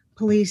to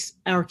police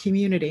our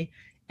community,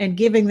 and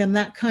giving them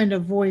that kind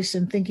of voice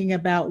and thinking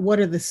about what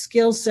are the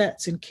skill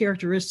sets and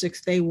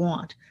characteristics they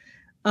want.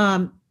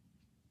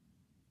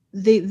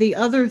 The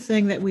other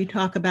thing that we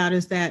talk about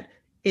is that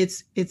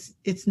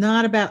it's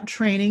not about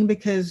training,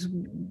 because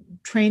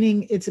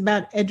training, it's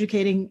about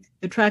educating,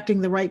 attracting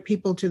the right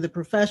people to the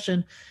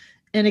profession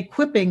and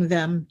equipping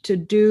them to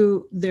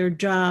do their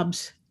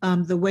jobs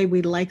the way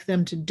we'd like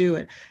them to do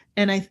it.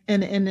 And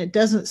it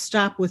doesn't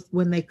stop with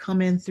when they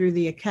come in through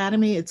the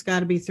academy. It's got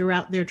to be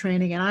throughout their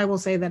training. And I will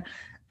say that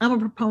I'm a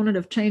proponent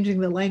of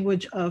changing the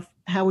language of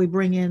how we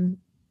bring in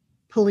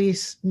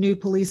new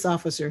police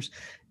officers,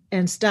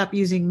 and stop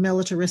using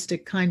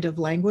militaristic kind of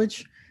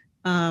language.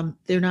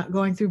 They're not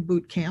going through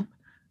boot camp.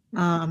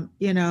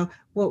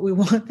 What we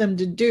want them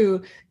to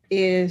do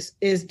is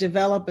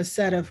develop a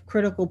set of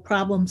critical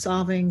problem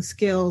solving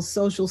skills,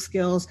 social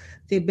skills,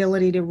 the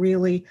ability to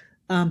really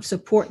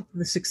support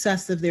the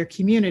success of their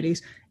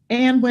communities,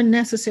 and when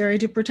necessary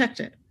to protect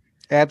it.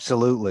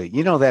 Absolutely.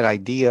 That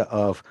idea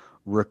of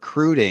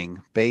recruiting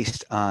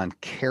based on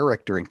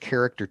character and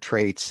character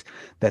traits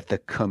that the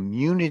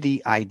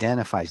community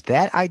identifies.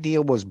 That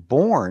idea was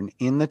born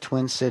in the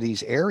Twin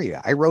Cities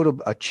area. I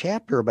wrote a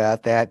chapter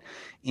about that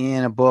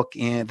in a book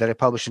that I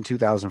published in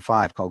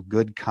 2005 called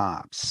Good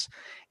Cops.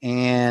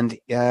 And,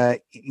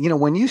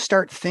 when you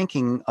start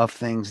thinking of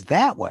things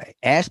that way,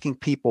 asking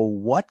people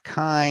what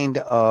kind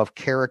of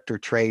character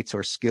traits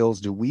or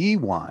skills do we,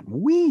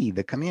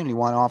 the community,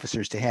 want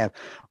officers to have,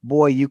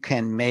 boy, you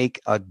can make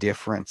a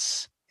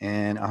difference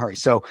in a hurry.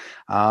 So,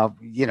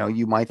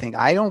 you might think,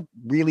 I don't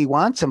really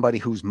want somebody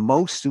who's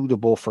most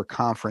suitable for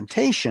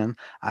confrontation.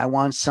 I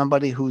want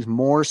somebody who's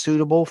more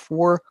suitable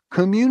for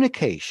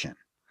communication.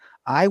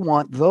 I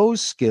want those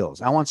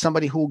skills. I want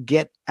somebody who'll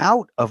get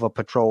out of a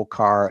patrol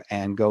car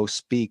and go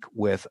speak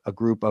with a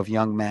group of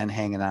young men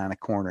hanging on a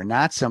corner,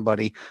 not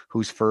somebody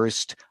whose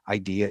first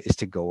idea is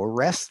to go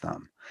arrest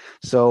them.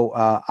 So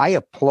I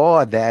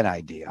applaud that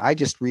idea. I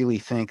just really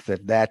think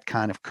that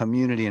kind of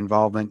community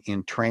involvement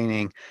in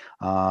training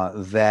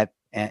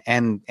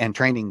and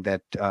training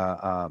that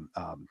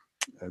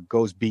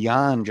goes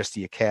beyond just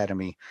the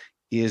academy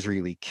is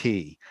really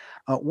key.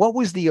 What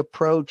was the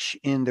approach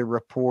in the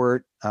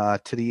report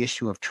to the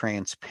issue of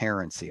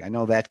transparency? I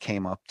know that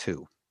came up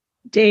too.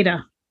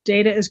 Data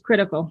is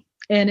critical.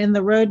 And in the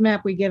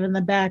roadmap we give in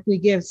the back, we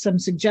give some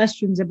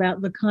suggestions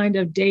about the kind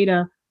of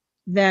data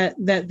that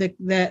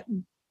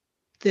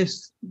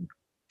this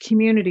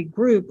community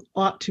group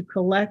ought to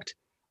collect,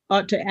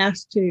 ought to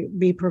ask to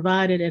be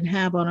provided and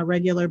have on a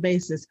regular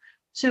basis.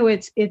 So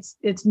it's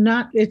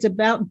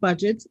about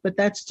budgets, but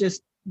that's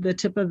just the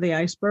tip of the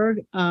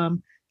iceberg.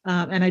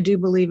 And I do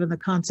believe in the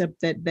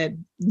concept that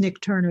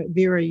Nick Turner at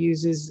Vera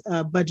uses,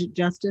 budget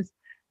justice.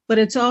 but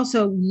it's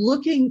also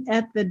looking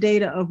at the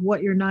data of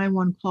what your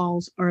 911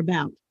 calls are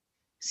about,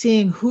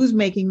 seeing who's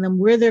making them,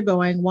 where they're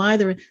going, why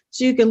they're,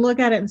 so you can look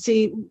at it and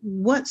see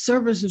what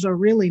services are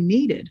really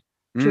needed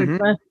to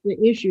address the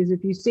issues.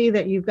 If you see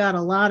that you've got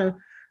a lot of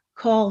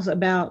calls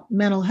about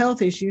mental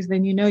health issues,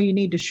 then you know you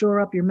need to shore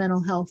up your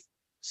mental health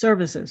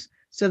services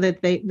so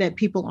that that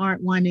people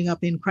aren't winding up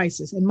in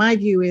crisis. And my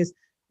view is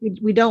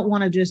we don't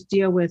want to just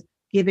deal with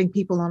giving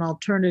people an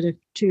alternative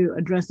to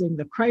addressing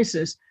the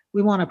crisis.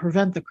 We want to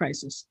prevent the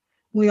crisis.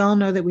 We all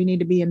know that we need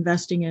to be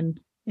investing in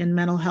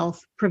mental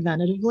health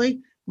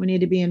preventatively. We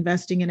need to be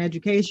investing in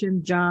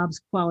education,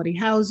 jobs, quality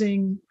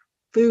housing,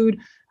 food,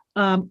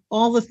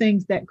 all the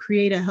things that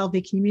create a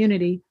healthy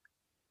community.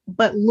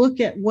 But look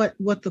at what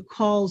the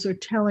calls are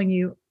telling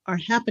you are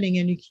happening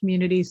in your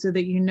community so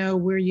that you know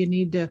where you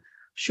need to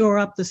shore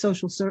up the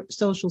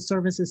social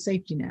services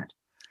safety net.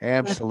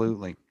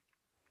 Absolutely.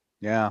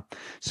 Yeah.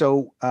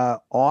 So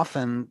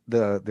often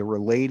the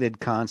related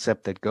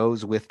concept that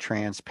goes with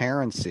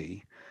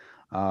transparency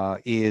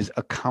is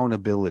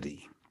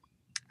accountability.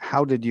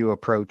 How did you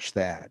approach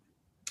that?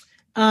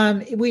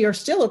 We are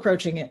still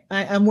approaching it.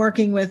 I'm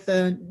working with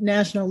the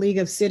National League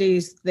of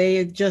Cities. They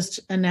had just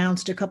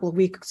announced a couple of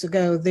weeks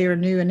ago their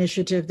new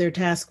initiative, their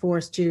task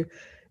force to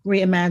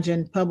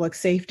reimagine public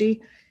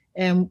safety.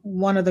 And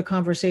one of the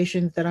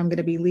conversations that I'm going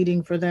to be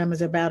leading for them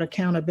is about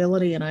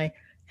accountability. And I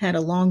had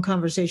a long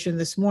conversation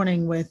this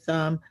morning with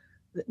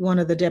one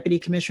of the deputy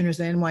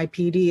commissioners of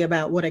NYPD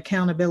about what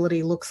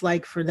accountability looks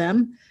like for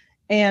them.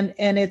 And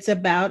it's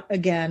about,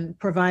 again,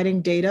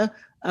 providing data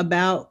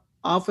about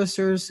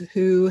officers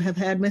who have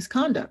had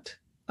misconduct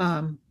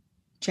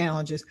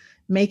challenges,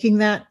 making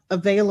that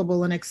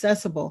available and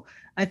accessible.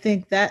 I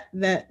think that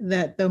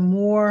the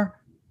more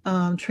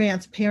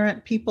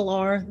transparent people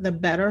are, the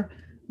better.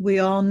 We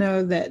all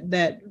know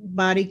that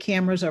body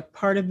cameras are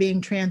part of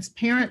being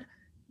transparent,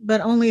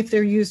 but only if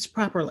they're used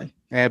properly.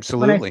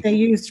 Absolutely. When I say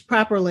used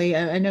properly,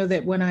 I know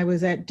that when I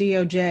was at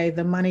DOJ,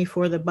 the money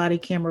for the body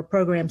camera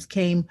programs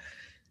came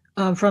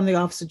from the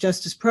Office of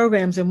Justice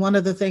Programs. And one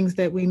of the things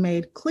that we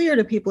made clear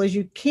to people is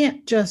you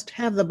can't just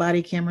have the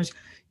body cameras.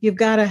 You've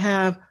got to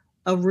have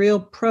a real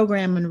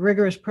program and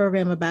rigorous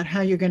program about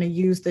how you're going to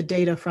use the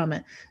data from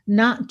it,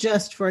 not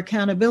just for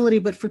accountability,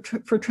 but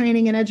for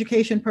training and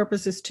education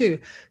purposes too.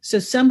 So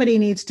somebody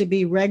needs to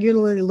be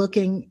regularly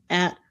looking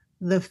at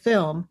the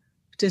film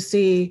to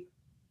see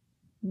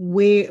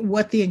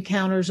what the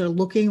encounters are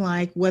looking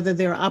like, whether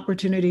there are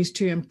opportunities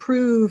to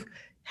improve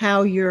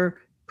how you're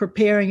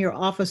preparing your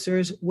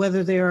officers,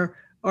 whether there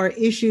are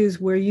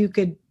issues where you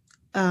could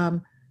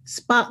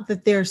spot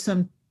that there's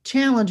some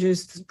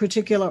challenges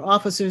particular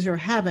officers are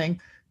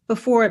having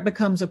before it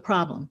becomes a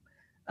problem.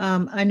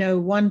 I know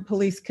one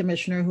police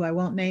commissioner, who I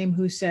won't name,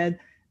 who said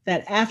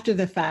that after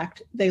the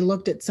fact, they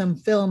looked at some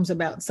films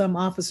about some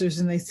officers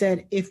and they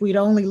said, if we'd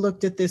only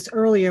looked at this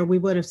earlier, we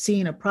would have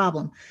seen a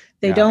problem.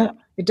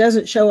 It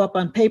doesn't show up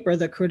on paper.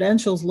 The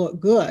credentials look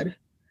good.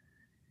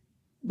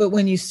 But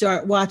when you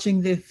start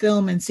watching the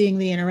film and seeing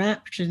the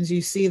interactions,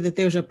 you see that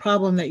there's a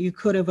problem that you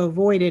could have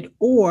avoided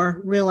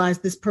or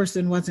realized this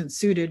person wasn't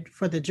suited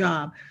for the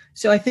job.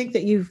 So I think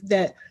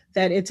that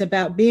that it's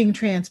about being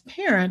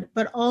transparent,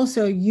 but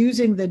also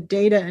using the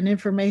data and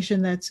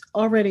information that's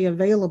already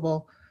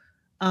available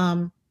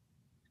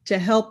to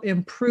help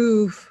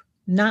improve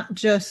not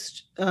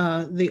just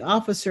the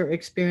officer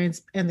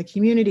experience and the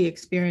community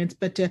experience,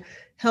 but to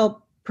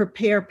help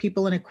prepare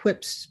people and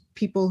equip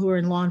people who are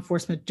in law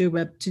enforcement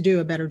to do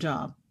a better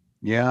job.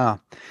 Yeah.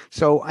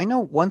 So I know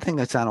one thing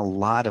that's on a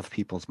lot of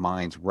people's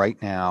minds right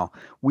now.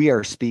 We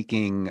are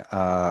speaking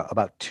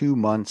about 2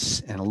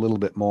 months and a little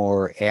bit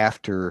more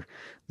after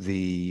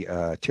the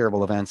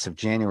terrible events of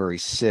January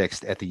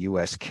 6th at the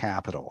U.S.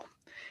 Capitol.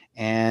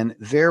 And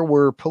there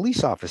were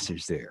police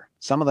officers there.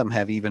 Some of them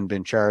have even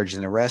been charged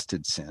and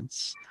arrested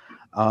since.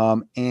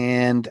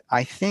 And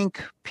I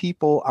think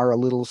people are a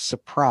little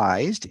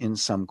surprised in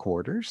some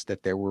quarters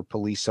that there were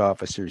police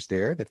officers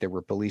there, that there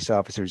were police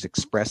officers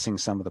expressing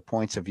some of the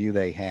points of view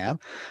they have.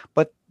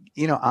 But,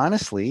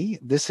 honestly,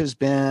 this has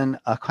been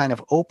a kind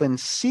of open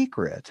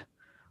secret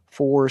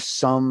for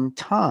some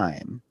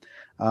time.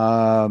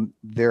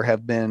 There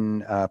have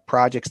been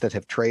projects that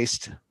have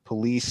traced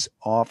police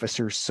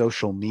officers'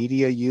 social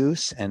media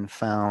use and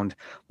found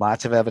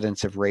lots of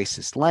evidence of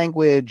racist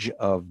language,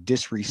 of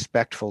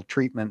disrespectful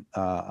treatment,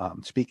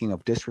 speaking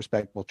of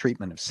disrespectful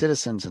treatment of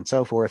citizens and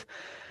so forth.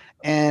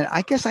 And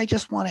I guess I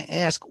just want to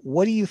ask,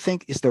 what do you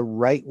think is the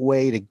right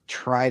way to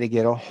try to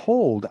get a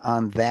hold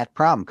on that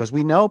problem? Because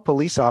we know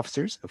police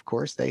officers, of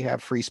course, they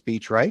have free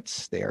speech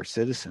rights. They are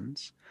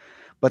citizens,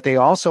 but they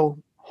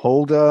also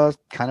hold a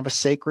kind of a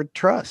sacred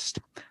trust.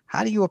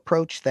 How do you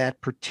approach that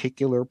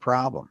particular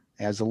problem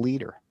as a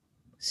leader?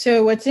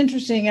 So what's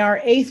interesting, our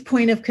 8th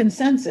point of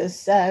consensus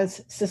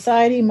says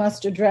society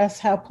must address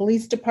how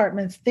police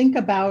departments think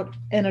about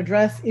and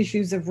address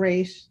issues of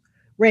race,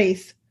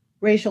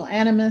 racial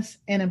animus,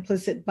 and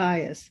implicit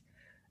bias.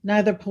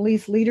 Neither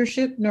police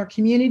leadership nor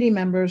community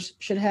members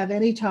should have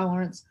any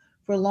tolerance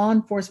for law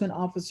enforcement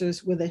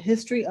officers with a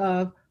history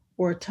of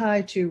or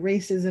tied to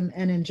racism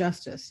and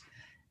injustice.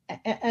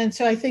 And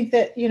so I think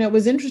that, it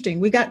was interesting.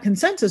 We got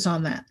consensus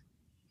on that.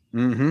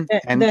 Mm-hmm.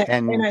 That- And that-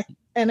 and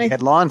and I you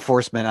had law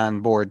enforcement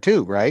on board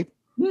too, right?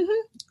 Mhm,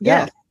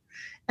 Yeah. yes.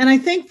 And I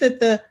think that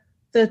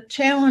the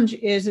challenge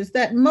is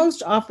that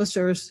most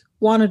officers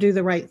want to do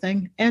the right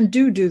thing and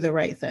do the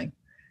right thing.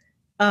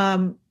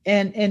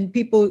 And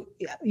people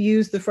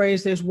use the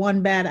phrase "there's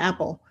one bad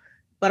apple,"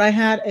 but I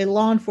had a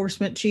law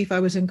enforcement chief I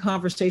was in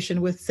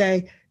conversation with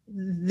say,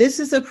 "This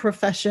is a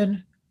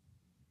profession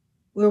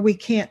where we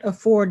can't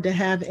afford to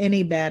have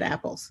any bad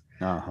apples.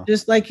 Uh-huh.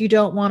 Just like you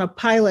don't want a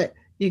pilot,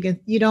 you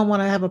don't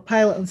want to have a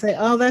pilot and say,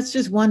 oh, that's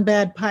just one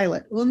bad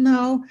pilot. Well,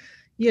 no,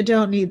 you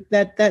don't need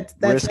that. That's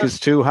Risk is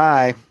too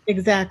high.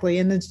 Exactly,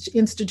 and the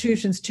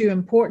institution's too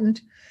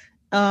important.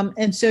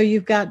 And so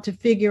you've got to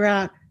figure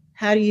out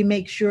how do you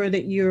make sure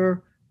that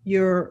your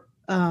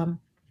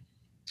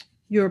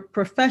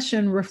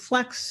profession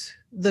reflects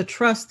the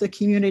trust the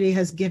community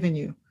has given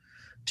you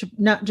to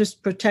not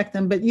just protect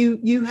them, but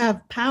you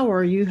have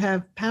power. You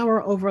have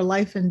power over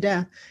life and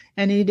death,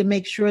 and you need to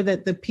make sure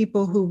that the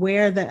people who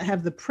wear that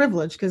have the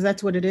privilege, because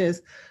that's what it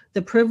is,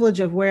 the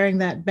privilege of wearing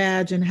that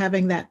badge and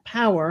having that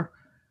power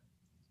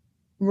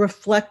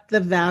reflect the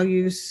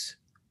values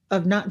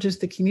of not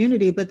just the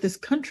community, but this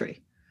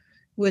country,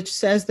 which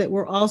says that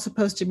we're all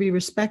supposed to be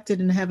respected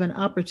and have an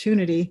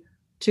opportunity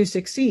to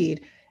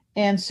succeed.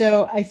 And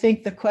so I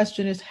think the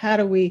question is, how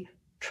do we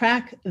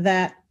track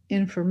that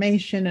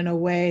information in a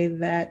way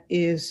that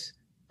is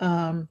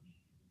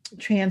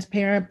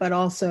transparent, but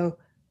also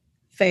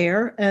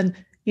fair? And,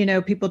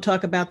 people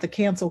talk about the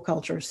cancel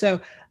culture.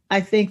 So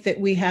I think that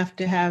we have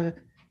to have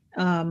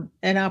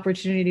an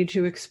opportunity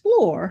to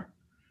explore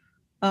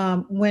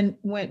when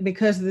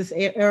because of this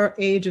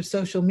age of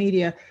social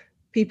media,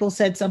 people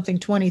said something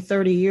 20,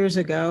 30 years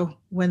ago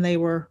when they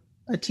were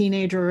a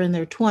teenager or in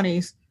their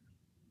 20s.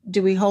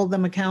 Do we hold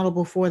them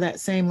accountable for that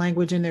same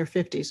language in their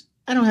 50s?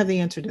 I don't have the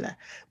answer to that,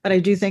 but I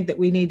do think that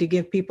we need to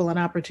give people an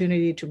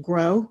opportunity to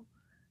grow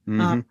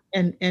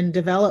and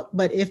develop.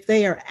 But if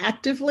they are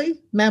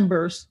actively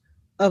members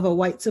of a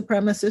white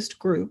supremacist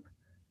group,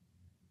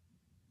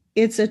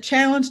 it's a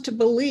challenge to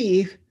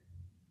believe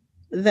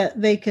that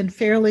they can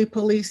fairly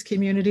police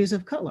communities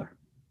of color.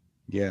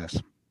 Yes.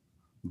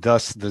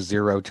 Thus the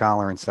zero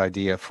tolerance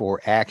idea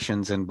for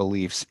actions and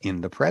beliefs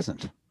in the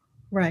present.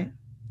 Right.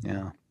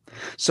 Yeah.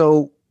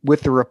 So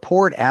with the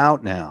report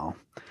out now,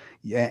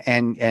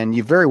 and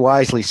you very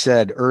wisely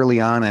said early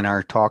on in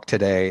our talk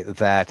today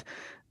that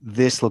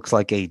this looks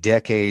like a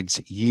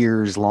decades,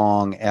 years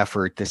long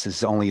effort. This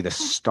is only the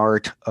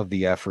start of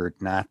the effort,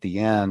 not the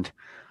end.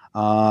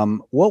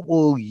 What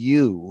will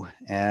you,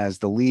 as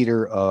the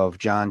leader of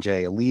John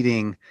Jay, a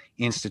leading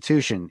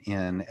institution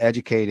in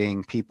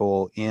educating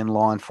people in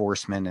law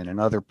enforcement and in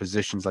other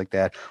positions like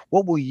that,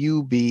 what will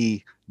you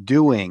be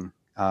doing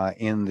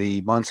in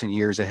the months and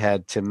years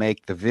ahead to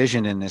make the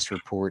vision in this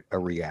report a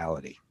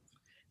reality?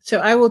 So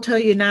I will tell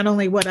you not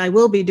only what I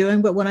will be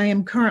doing, but what I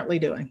am currently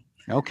doing.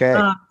 Okay.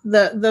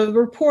 The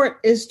report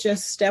is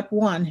just step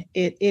one.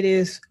 It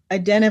is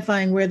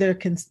identifying where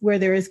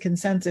there is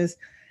consensus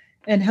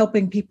and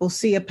helping people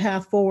see a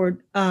path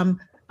forward.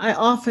 I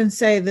often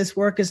say this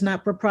work is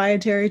not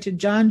proprietary to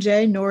John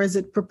Jay, nor is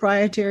it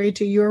proprietary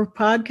to your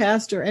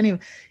podcast or any.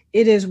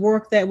 It is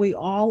work that we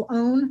all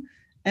own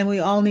and we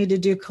all need to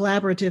do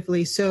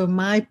collaboratively. So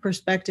my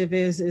perspective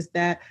is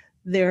that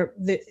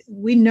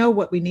we know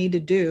what we need to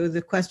do.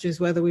 The question is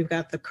whether we've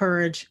got the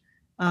courage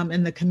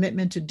and the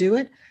commitment to do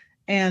it.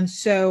 And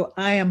so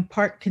I am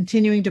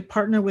continuing to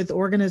partner with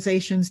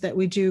organizations that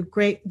do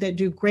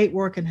great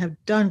work and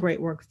have done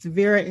great work. The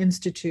Vera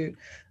Institute,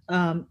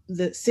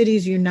 the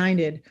Cities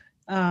United,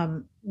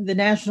 the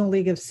National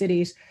League of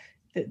Cities,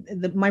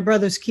 my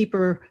brother's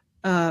keeper,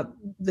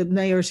 the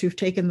mayors who've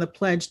taken the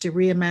pledge to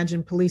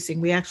reimagine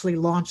policing. We actually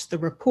launched the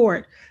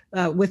report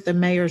with the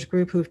mayors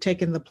group who've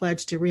taken the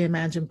pledge to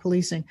reimagine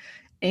policing.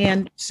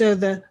 And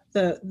so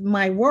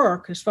my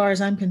work, as far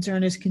as I'm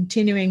concerned, is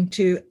continuing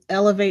to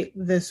elevate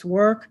this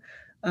work,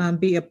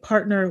 be a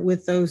partner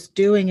with those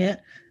doing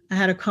it. I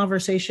had a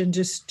conversation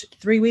just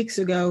 3 weeks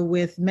ago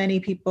with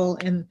many people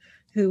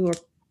who were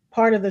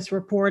part of this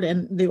report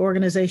and the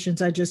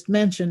organizations I just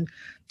mentioned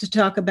to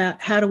talk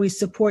about how do we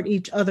support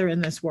each other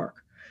in this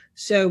work.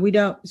 So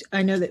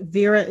I know that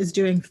Vera is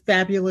doing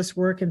fabulous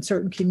work in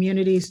certain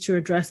communities to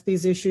address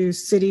these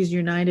issues. Cities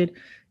United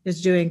is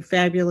doing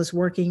fabulous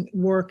work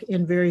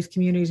in various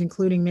communities,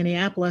 including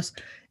Minneapolis.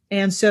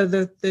 And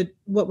so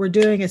what we're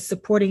doing is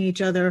supporting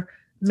each other,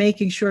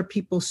 making sure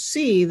people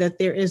see that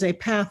there is a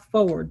path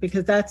forward,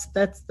 because that's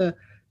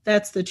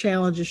the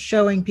challenge, is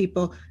showing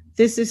people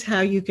this is how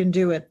you can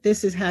do it.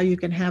 This is how you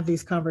can have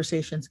these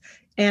conversations.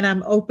 And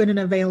I'm open and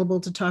available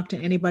to talk to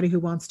anybody who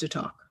wants to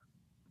talk.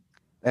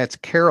 That's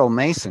Carol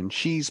Mason.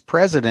 She's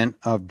president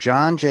of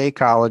John Jay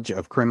College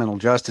of Criminal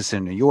Justice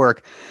in New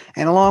York,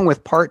 and along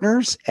with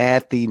partners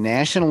at the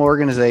National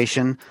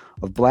Organization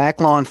of Black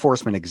Law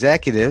Enforcement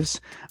Executives,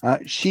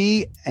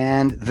 she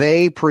and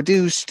they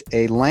produced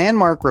a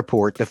landmark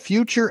report, The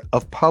Future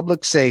of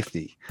Public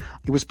Safety.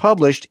 It was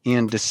published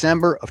in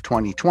December of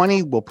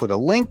 2020. We'll put a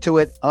link to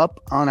it up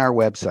on our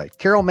website.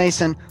 Carol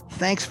Mason,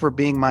 thanks for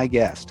being my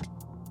guest.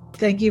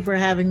 Thank you for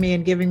having me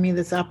and giving me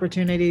this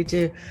opportunity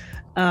to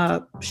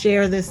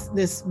share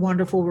this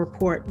wonderful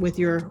report with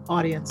your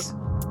audience.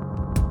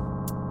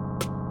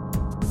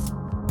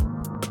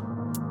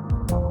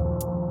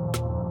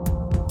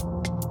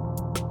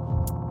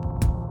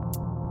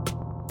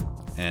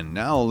 And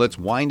now let's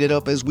wind it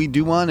up as we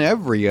do on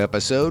every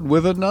episode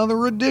with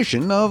another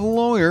edition of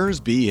Lawyers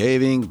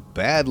Behaving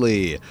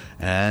Badly.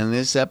 And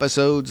this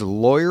episode's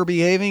Lawyer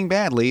Behaving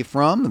Badly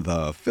from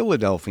the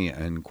Philadelphia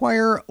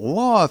Inquirer,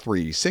 Law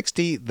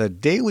 360, the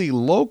Daily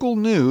Local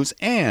News,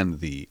 and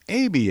the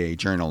ABA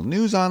Journal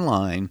News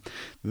Online.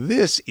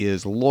 This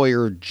is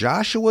lawyer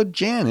Joshua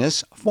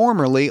Janus,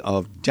 formerly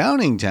of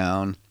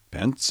Downingtown,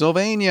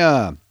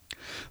 Pennsylvania.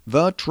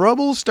 The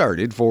trouble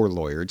started for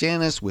lawyer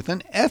Janus with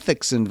an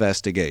ethics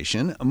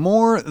investigation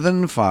more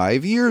than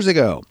 5 years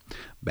ago.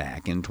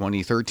 Back in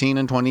 2013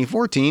 and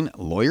 2014,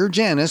 lawyer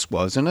Janus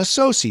was an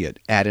associate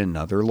at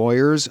another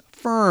lawyer's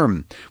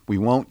firm. We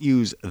won't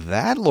use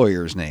that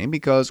lawyer's name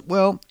because,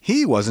 well,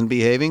 he wasn't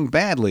behaving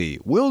badly.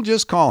 We'll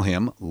just call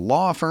him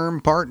law firm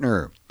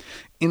partner.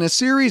 In a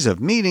series of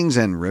meetings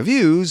and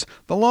reviews,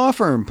 the law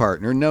firm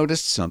partner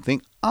noticed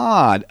something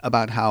odd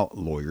about how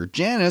lawyer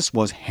Janus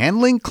was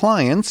handling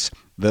clients,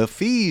 the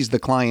fees the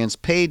clients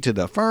paid to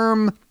the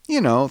firm,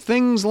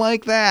 things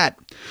like that.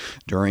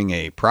 During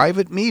a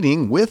private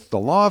meeting with the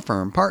law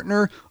firm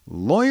partner,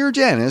 lawyer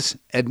Janus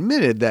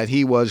admitted that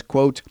he was,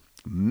 quote,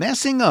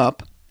 messing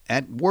up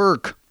at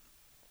work.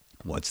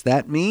 What's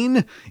that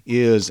mean?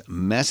 Is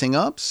messing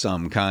up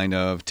some kind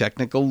of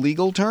technical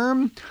legal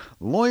term?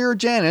 Lawyer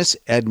Janus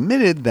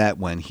admitted that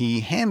when he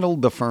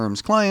handled the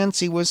firm's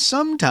clients, he was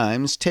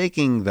sometimes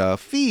taking the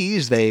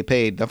fees they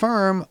paid the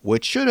firm,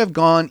 which should have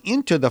gone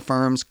into the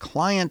firm's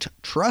client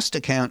trust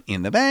account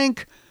in the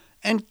bank,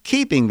 and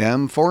keeping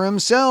them for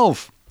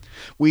himself.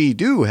 We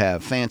do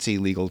have fancy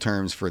legal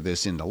terms for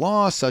this in the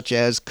law, such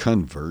as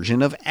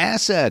conversion of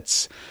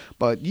assets,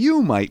 but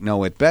you might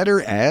know it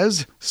better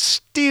as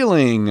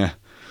stealing.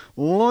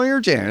 Lawyer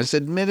Janus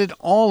admitted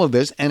all of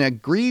this and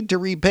agreed to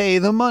repay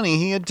the money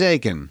he had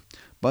taken.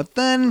 But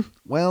then,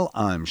 well,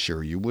 I'm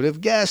sure you would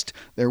have guessed,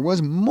 there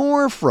was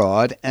more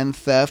fraud and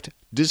theft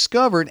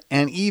discovered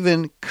and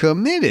even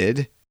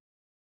committed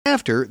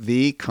after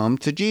the Come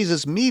to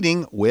Jesus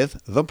meeting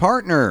with the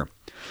partner.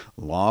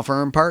 Law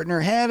firm partner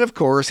had, of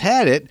course,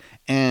 had it,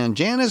 and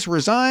Janus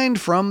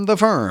resigned from the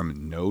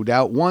firm, no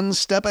doubt one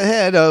step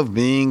ahead of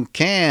being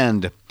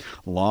canned.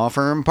 Law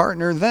firm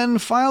partner then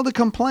filed a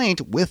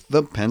complaint with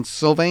the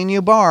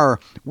Pennsylvania Bar,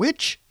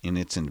 which, in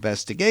its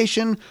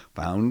investigation,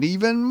 found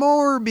even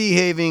more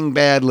behaving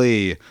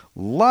badly,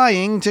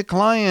 lying to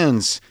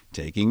clients,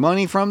 taking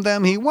money from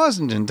them he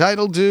wasn't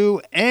entitled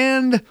to,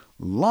 and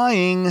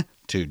lying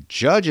to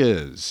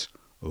judges.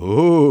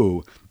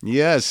 Ooh,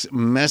 yes,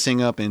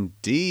 messing up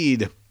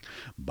indeed.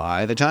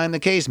 By the time the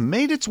case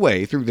made its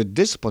way through the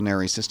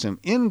disciplinary system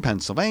in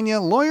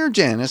Pennsylvania, lawyer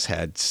Janus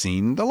had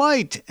seen the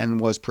light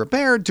and was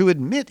prepared to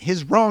admit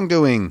his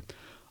wrongdoing.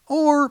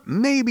 Or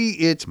maybe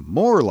it's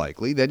more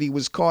likely that he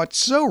was caught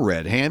so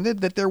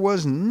red-handed that there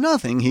was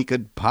nothing he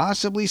could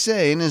possibly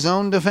say in his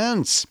own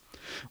defense.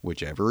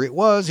 Whichever it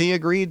was, he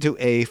agreed to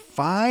a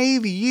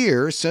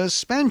 5-year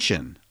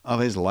suspension of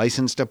his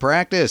license to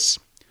practice.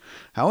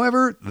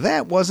 However,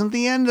 that wasn't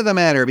the end of the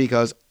matter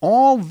because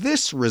all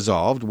this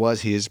resolved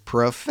was his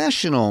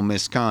professional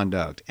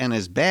misconduct. And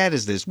as bad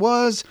as this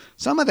was,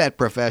 some of that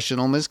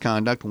professional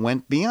misconduct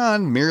went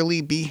beyond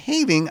merely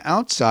behaving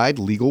outside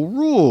legal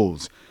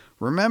rules.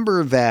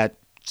 Remember that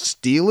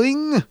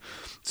stealing?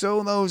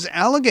 So those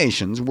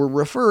allegations were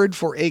referred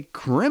for a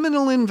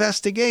criminal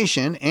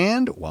investigation,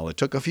 and while it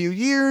took a few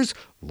years,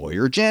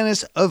 lawyer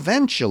Janus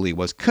eventually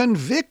was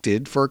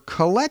convicted for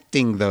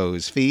collecting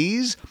those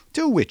fees,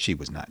 to which he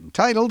was not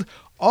entitled,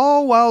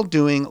 all while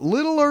doing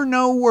little or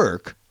no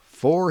work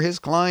for his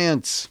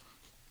clients.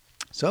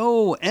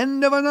 So,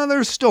 end of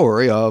another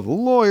story of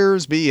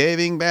lawyers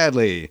behaving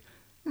badly.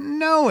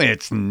 No,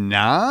 it's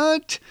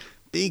not.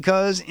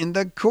 Because in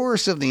the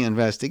course of the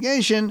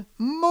investigation,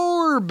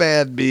 more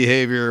bad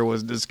behavior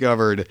was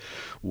discovered.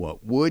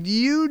 What would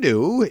you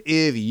do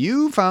if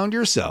you found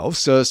yourself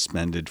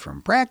suspended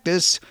from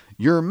practice,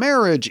 your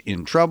marriage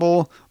in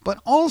trouble,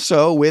 but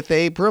also with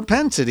a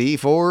propensity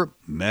for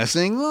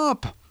messing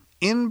up?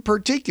 In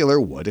particular,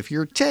 what if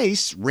your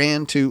tastes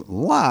ran to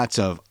lots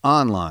of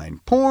online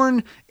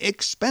porn,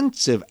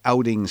 expensive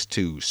outings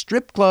to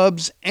strip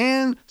clubs,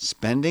 and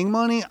spending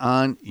money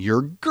on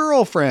your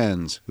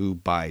girlfriends, who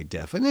by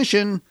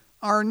definition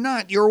are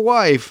not your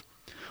wife?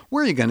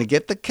 Where are you going to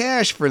get the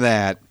cash for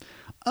that?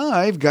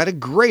 I've got a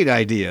great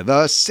idea,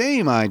 the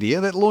same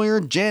idea that lawyer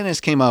Janice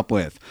came up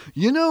with.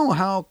 You know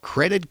how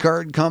credit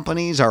card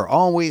companies are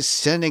always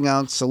sending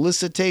out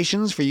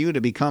solicitations for you to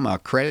become a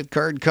credit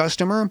card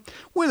customer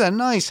with a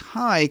nice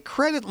high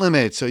credit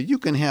limit so you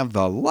can have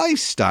the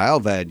lifestyle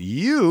that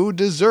you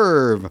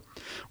deserve?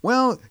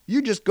 Well,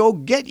 you just go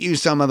get you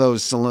some of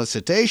those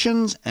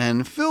solicitations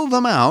and fill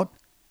them out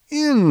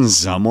in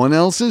someone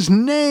else's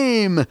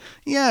name.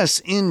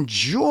 Yes,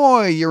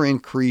 enjoy your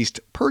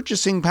increased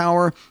purchasing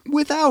power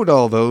without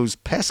all those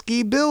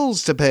pesky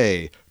bills to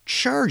pay.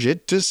 Charge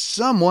it to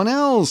someone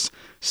else.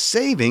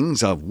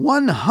 Savings of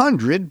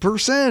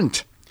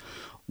 100%.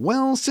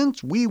 Well,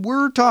 since we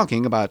were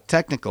talking about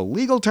technical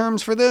legal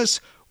terms for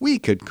this, we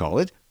could call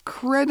it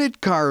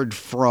credit card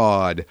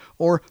fraud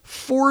or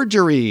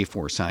forgery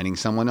for signing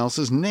someone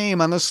else's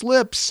name on the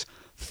slips,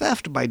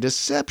 theft by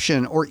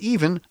deception, or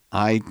even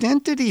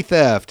identity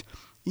theft.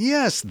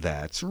 Yes,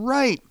 that's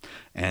right.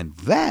 And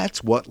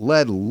that's what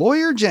led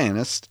lawyer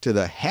Janice to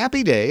the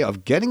happy day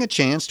of getting a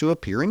chance to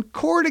appear in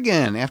court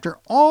again after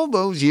all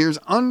those years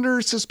under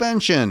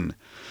suspension.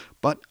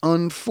 But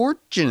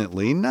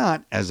unfortunately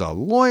not as a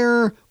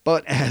lawyer,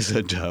 but as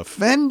a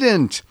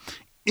defendant.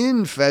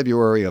 In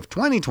February of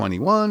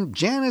 2021,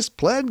 Janice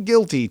pled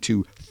guilty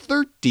to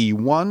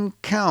 31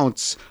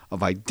 counts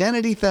of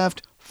identity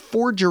theft,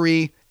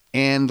 forgery,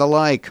 and the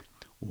like.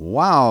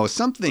 Wow,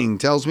 something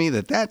tells me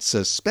that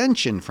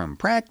suspension from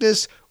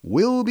practice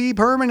will be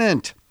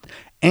permanent.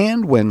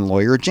 And when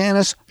lawyer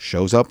Janice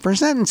shows up for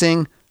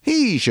sentencing,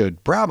 he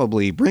should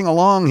probably bring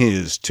along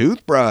his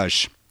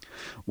toothbrush.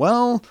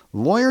 Well,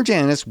 lawyer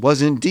Janice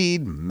was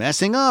indeed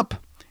messing up.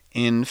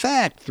 In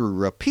fact, through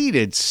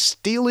repeated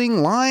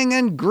stealing, lying,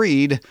 and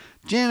greed,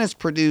 Janice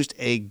produced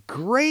a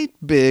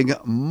great big,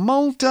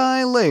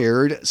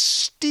 multi-layered,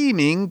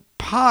 steaming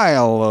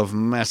pile of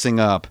messing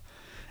up.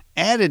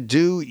 Added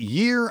to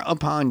year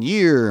upon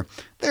year,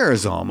 there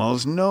is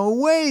almost no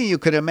way you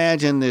could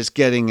imagine this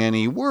getting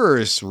any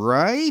worse,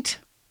 right?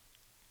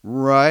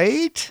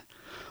 Right?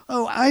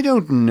 Oh, I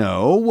don't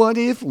know. What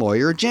if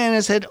lawyer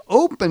Janice had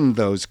opened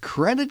those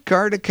credit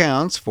card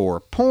accounts for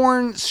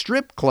porn,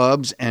 strip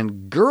clubs,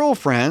 and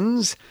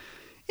girlfriends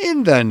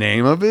in the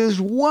name of his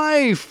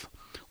wife?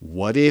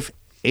 What if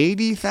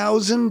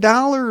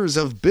 $80,000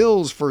 of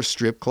bills for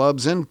strip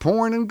clubs and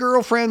porn and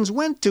girlfriends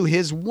went to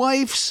his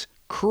wife's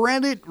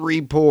credit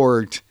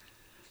report?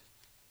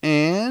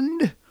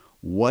 And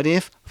what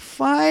if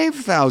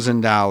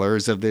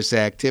 $5,000 of this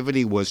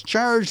activity was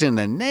charged in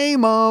the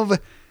name of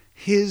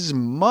his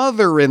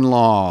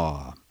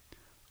mother-in-law?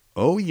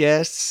 Oh,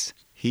 yes,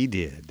 he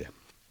did.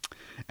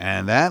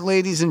 And that,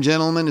 ladies and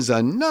gentlemen, is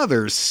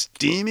another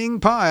steaming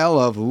pile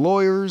of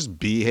lawyers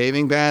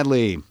behaving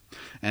badly.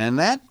 And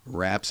that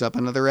wraps up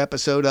another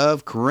episode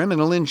of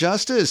Criminal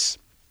Injustice.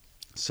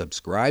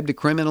 Subscribe to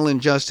Criminal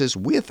Injustice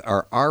with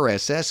our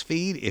RSS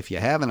feed if you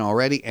haven't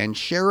already, and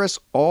share us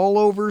all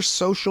over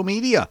social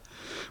media.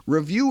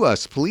 Review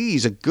us,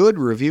 please. A good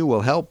review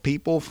will help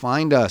people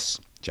find us.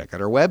 Check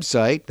out our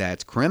website,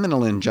 that's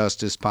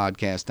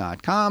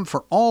criminalinjusticepodcast.com,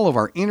 for all of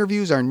our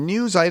interviews, our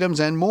news items,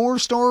 and more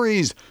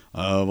stories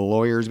of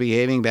lawyers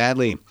behaving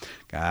badly.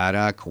 Got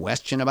a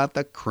question about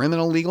the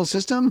criminal legal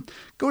system?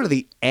 Go to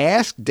the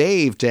Ask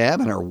Dave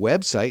tab on our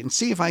website and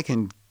see if I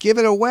can give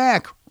it a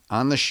whack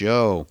on the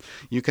show.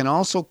 You can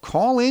also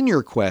call in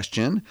your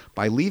question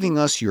by leaving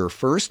us your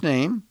first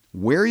name,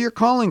 where you're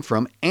calling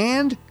from,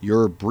 and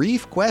your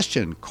brief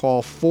question.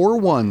 Call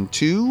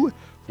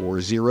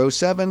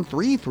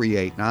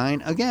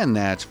 412-407-3389. Again,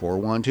 that's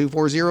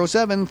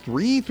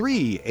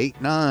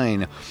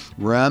 412-407-3389.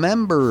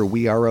 Remember,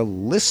 we are a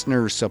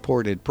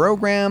listener-supported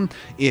program.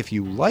 If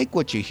you like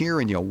what you hear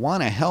and you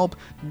want to help,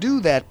 do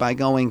that by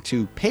going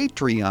to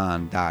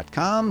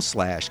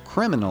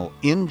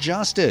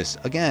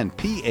patreon.com/criminalinjustice. Again,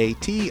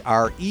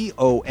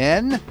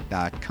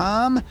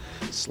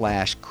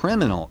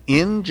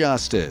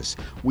 patreon.com/criminalinjustice.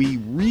 We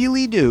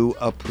really do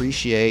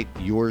appreciate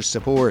your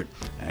support.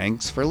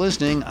 Thanks for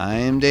listening.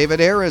 I'm David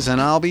Harris,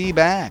 and I'll be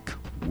back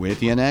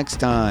with you next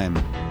time.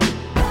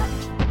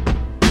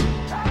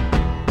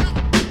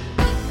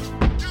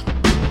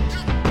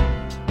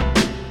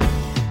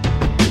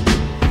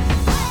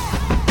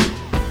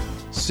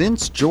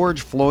 Since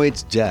George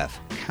Floyd's death,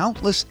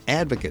 countless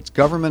advocates,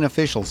 government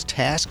officials,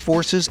 task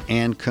forces,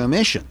 and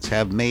commissions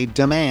have made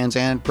demands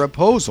and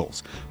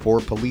proposals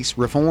for police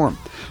reform.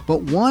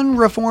 But one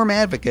reform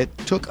advocate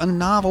took a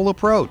novel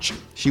approach.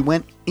 She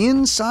went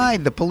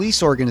inside the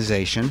police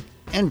organization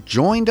and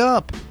joined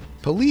up.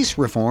 Police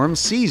reform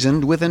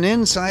seasoned with an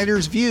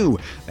insider's view.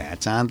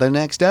 That's on the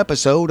next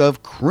episode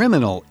of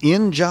Criminal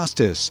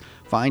Injustice.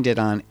 Find it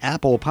on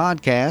Apple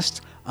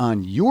Podcasts,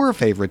 on your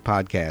favorite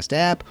podcast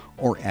app,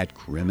 or at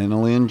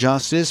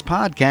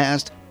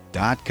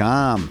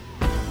criminalinjusticepodcast.com.